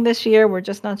coming this year. We're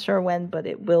just not sure when, but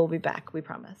it will be back. We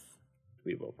promise.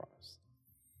 We will promise.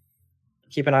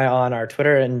 Keep an eye on our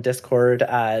Twitter and Discord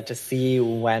to see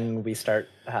when we start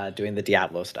doing the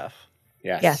Diablo stuff.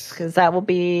 Yes, because that will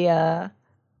be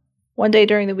one day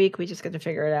during the week. We just got to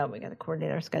figure it out. We got to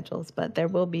coordinate our schedules, but there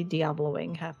will be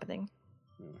Diabloing happening.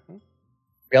 Mhm.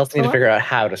 We also need to Well- figure out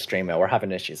how to stream it. We're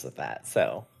having issues with that.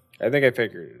 So I think I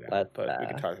figured it out, But, but we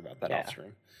can talk about that yeah. off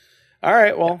stream. All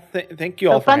right. Well, thank you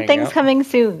all So for fun hanging things out. coming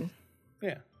soon.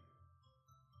 Yeah.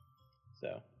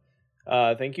 So,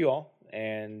 thank you all,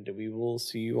 and we will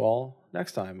see you all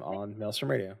next time on Maelstrom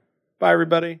Radio. Bye,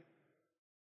 everybody.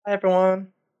 bye,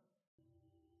 everyone.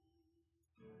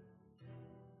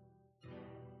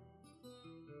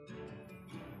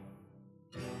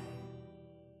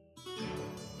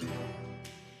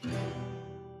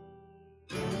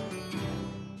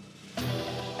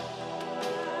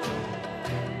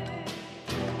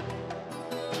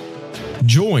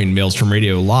 Join Maelstrom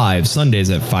Radio live Sundays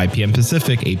at 5 p.m.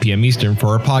 Pacific, 8 p.m. Eastern for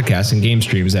our podcasts and game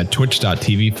streams at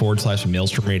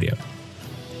twitch.tv/Maelstrom Radio.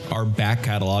 Our back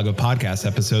catalog of podcast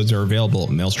episodes are available at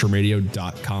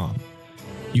maelstromradio.com.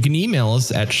 You can email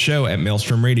us at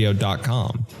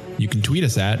show@maelstromradio.com. You can tweet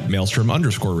us at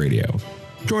maelstrom_radio.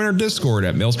 Join our Discord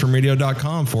at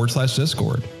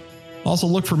maelstromradio.com/Discord. Also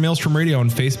look for Maelstrom Radio on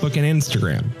Facebook and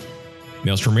Instagram.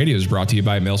 Maelstrom Radio is brought to you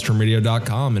by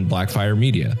maelstromradio.com and Blackfire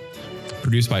Media.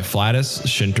 Produced by Flatus,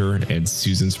 Shinter, and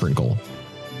Susan Sprinkle.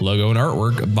 Logo and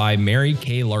artwork by Mary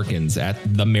K. Larkins at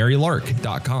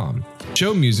themarylark.com.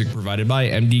 Show music provided by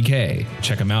MDK.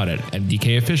 Check them out at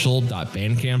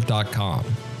mdkofficial.bandcamp.com.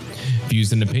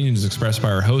 Views and opinions expressed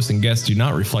by our hosts and guests do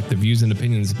not reflect the views and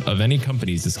opinions of any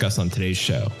companies discussed on today's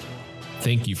show.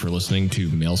 Thank you for listening to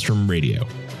Maelstrom Radio.